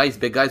small guy. He's a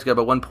big guy. He's got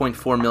about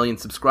 1.4 million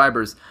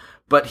subscribers.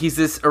 But he's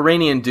this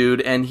Iranian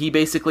dude, and he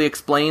basically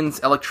explains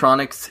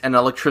electronics and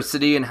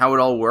electricity and how it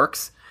all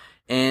works.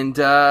 And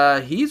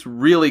he's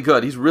really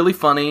good. He's really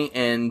funny,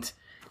 and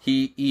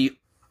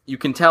you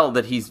can tell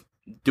that he's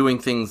doing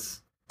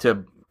things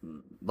to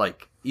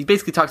like, he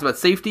basically talks about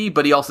safety,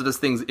 but he also does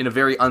things in a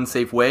very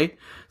unsafe way.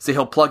 So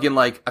he'll plug in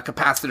like a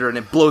capacitor and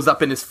it blows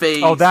up in his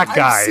face. Oh, that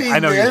guy! I've seen I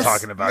know who you're this.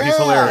 talking about. Yeah, He's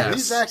hilarious.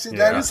 He's actually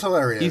that is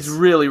hilarious. He's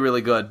really,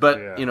 really good. But,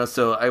 Yeah. you know,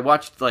 so I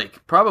watched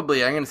like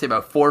probably, I'm going to say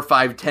about 4,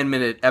 5,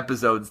 10-minute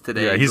episodes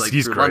today. Yeah, he's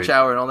through great. lunch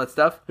hour and all that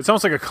stuff. It's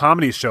almost like a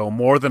comedy show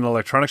more than an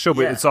electronic show,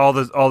 but Yeah. it's all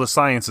the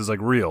science is like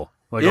real.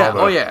 Like Yeah. all the,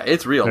 Oh, yeah.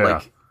 It's real. Yeah.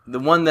 Like the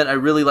one that I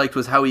really liked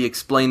was how he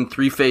explained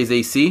 3-phase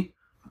AC.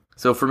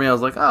 So for me, I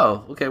was like,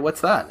 oh, okay,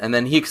 what's that? And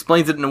then he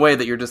explains it in a way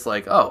that you're just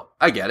like, oh,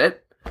 I get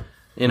it.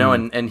 You know,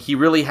 and he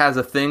really has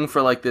a thing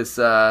for like this,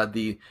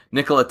 the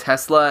Nikola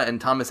Tesla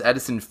and Thomas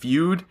Edison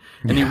feud.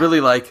 And he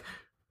really like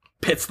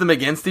pits them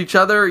against each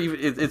other.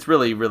 It's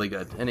really, really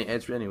good.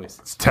 Anyways.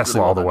 It's Tesla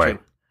really all the well way. done.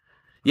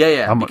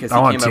 Yeah, I'm because he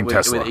on came Team up with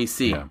Tesla.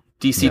 AC. Yeah.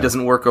 DC Yeah.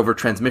 doesn't work over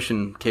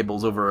transmission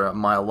cables over a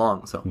mile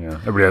long. So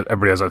Yeah,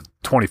 everybody has a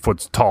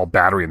 20-foot tall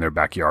battery in their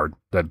backyard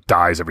that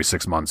dies every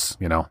 6 months.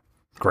 You know,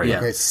 great. Yeah.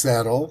 Okay,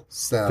 settle.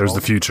 There's the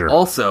future.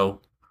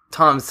 also,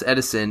 Thomas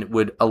Edison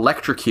would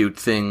electrocute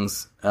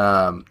things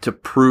to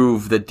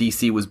prove that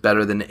DC was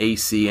better than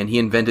AC, and he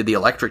invented the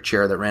electric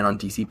chair that ran on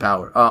DC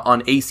power,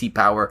 on AC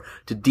power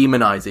to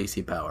demonize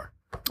AC power.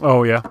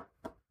 Oh yeah,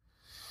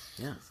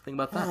 Yeah, think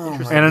about that. Oh,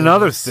 Interesting. and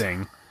another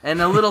thing. And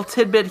a little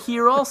tidbit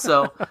here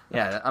also.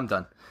 Yeah, I'm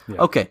done.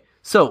 Okay,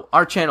 so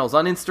our channels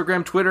on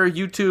Instagram, Twitter,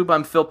 YouTube.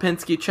 I'm Phil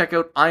Pinsky. Check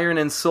out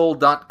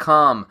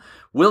ironandsoul.com.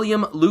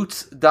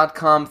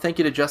 WilliamLutz.com. Thank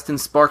you to Justin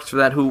Sparks for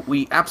that, who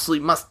we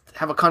absolutely must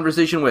have a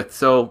conversation with.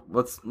 So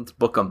let's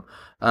book him.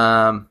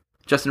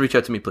 Justin, reach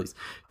out to me, please.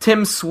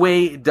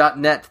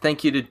 TimSway.net.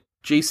 Thank you to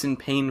Jason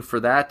Payne for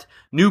that.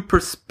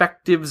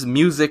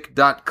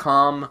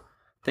 NewPerspectivesMusic.com.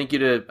 Thank you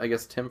to, I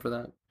guess, Tim for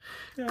that.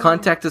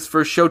 Contact us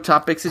for show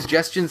topics,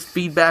 suggestions,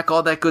 feedback,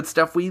 all that good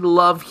stuff. We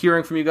love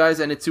hearing from you guys,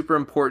 and it's super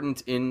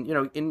important in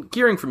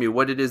hearing from you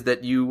what it is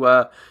that you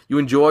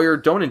enjoy or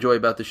don't enjoy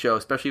about the show,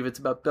 especially if it's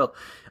about Bill.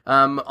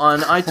 On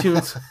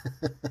iTunes,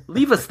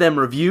 leave us them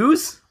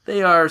reviews.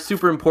 They are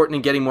super important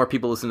in getting more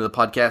people listening to the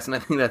podcast, and I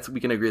think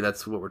we can agree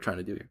that's what we're trying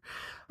to do here.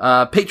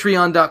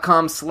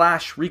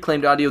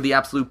 Patreon.com/reclaimed audio, the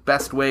absolute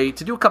best way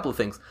to do a couple of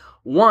things.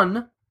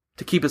 One,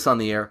 to keep us on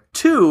the air.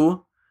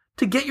 Two,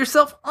 to get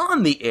yourself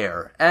on the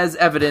air, as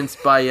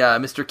evidenced by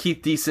Mr.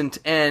 Keith Decent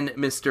and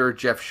Mr.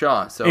 Jeff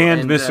Shaw.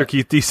 And Mr.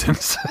 Keith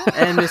Decent.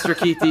 And Mr.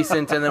 Keith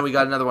Decent, and then we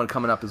got another one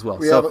coming up as well.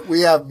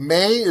 We have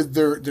May.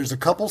 There's a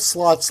couple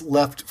slots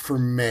left for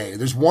May.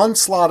 There's one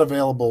slot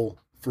available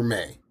for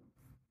May.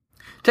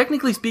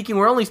 Technically speaking,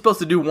 we're only supposed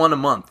to do one a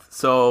month,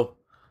 so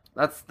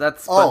that's.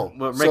 Oh,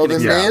 but so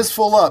then Yeah. May is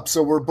full up.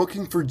 So we're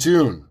booking for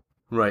June.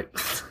 Right.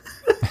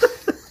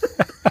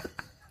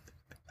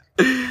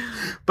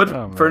 But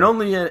for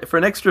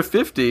an extra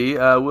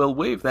 $50, we'll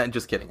waive that.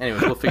 Just kidding.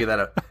 Anyways, we'll figure that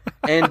out.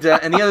 And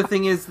the other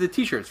thing is the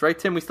T-shirts, right,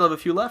 Tim? We still have a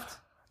few left.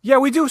 Yeah,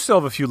 we do still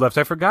have a few left.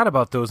 I forgot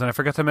about those, and I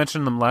forgot to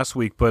mention them last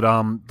week. But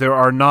there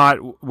are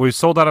not. We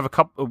sold out of a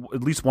couple,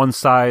 at least one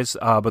size.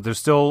 But there's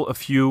still a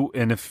few,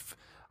 and if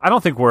I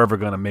don't think we're ever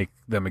going to make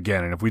them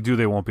again, and if we do,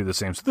 they won't be the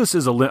same. So this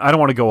is I don't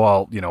want to go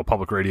all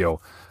public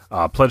radio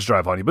pledge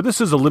drive on you, but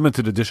this is a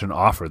limited edition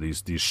offer.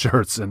 These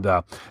shirts, and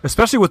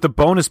especially with the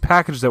bonus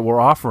package that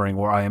we're offering,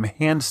 where I am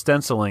hand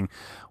stenciling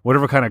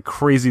whatever kind of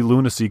crazy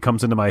lunacy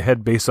comes into my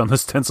head based on the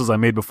stencils I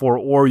made before,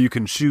 or you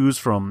can choose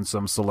from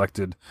some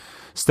selected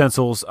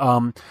stencils.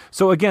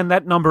 So again,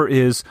 that number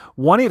is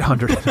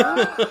 1-800.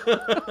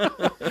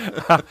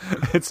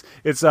 it's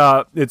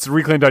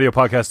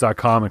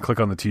reclaimedaudiopodcast.com, and click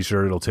on the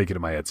t-shirt. It'll take you to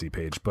my Etsy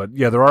page. But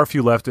yeah, there are a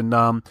few left, and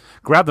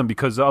grab them,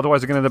 because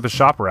otherwise they're going to end up as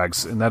shop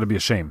rags, and that'd be a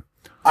shame.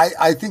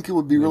 I think it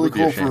would be really would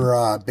be a cool shame.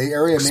 for Bay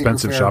Area Maker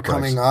Expensive Fair shop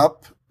coming rags.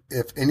 up.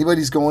 If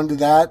anybody's going to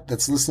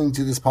that's listening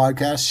to this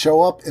podcast,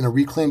 show up in a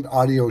Reclaimed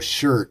Audio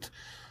shirt.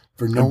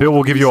 For no And Bill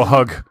will give you a reason,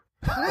 hug.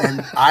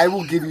 and I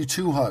will give you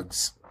 2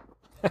 hugs.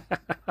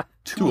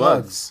 Two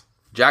hugs.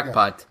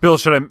 Jackpot. Bill,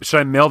 should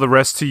I mail the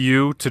rest to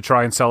you to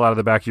try and sell out of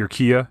the back of your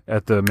Kia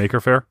at the Maker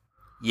Fair?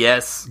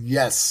 Yes.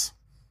 Yes,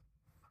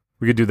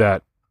 We could do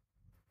that.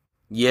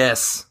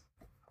 Yes.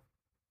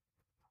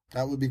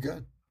 that would be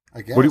good.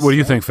 I guess. What do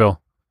you think,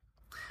 Phil?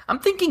 I'm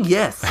thinking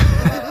yes.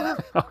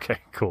 Okay,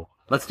 cool.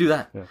 Let's do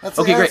that. That's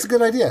Okay, that's great. a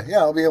good idea. Yeah,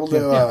 I'll be able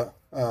to.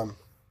 I'll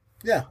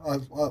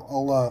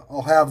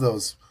have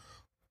those.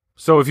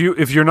 So if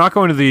you're not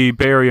going to the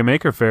Bay Area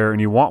Maker Fair and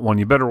you want one,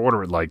 you better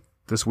order it like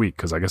this week,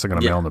 because I guess I'm going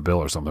to mail in the bill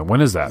or something. When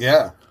is that?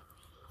 Yeah,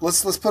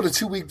 let's put a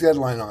 2-week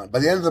deadline on it by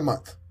the end of the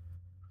month.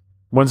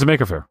 When's the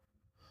Maker Fair?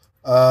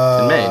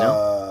 In May,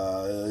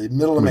 no?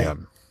 Middle of May. Yeah,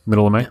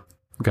 middle of May.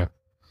 Okay,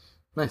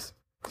 Nice.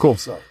 cool.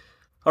 So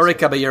All right,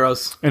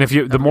 caballeros. And if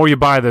the more you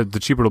buy, the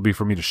cheaper it'll be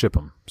for me to ship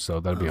them. So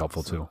that'd be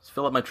helpful too. Let's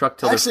fill up my truck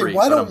till they're actually, free.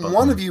 why don't Ba-dum-bum.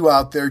 one of you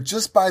out there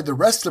just buy the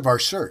rest of our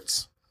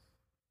shirts?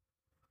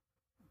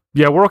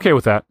 Yeah, we're okay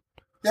with that.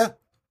 Yeah.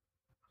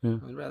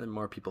 I'd rather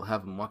more people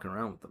have them walking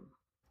around with them.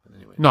 But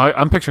anyway. No,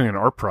 I'm picturing an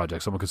art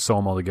project. Someone could sew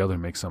them all together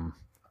and make some,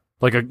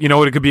 like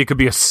what it could be? It could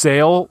be a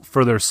sail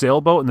for their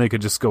sailboat, and they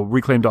could just go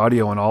Reclaimed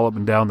Audio and all up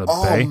and down the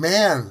bay. Oh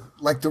man,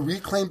 like the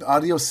Reclaimed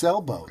Audio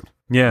sailboat.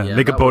 Yeah, Yeah,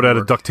 make a that boat wouldn't out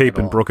of work duct tape at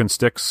and all. broken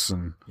sticks,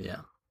 and Yeah.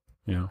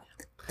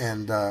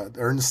 And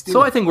Ernestina.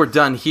 So I think we're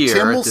done here.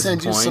 Tim at will this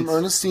send you point. some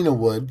Ernestina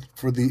wood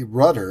for the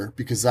rudder,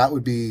 because that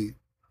would be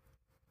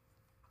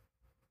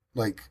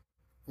like,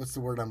 what's the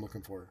word I'm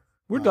looking for?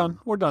 we're done.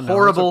 We're done now.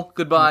 Horrible.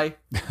 Goodbye.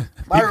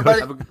 Bye, everybody.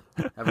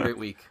 Have a great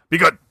week. Be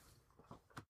good.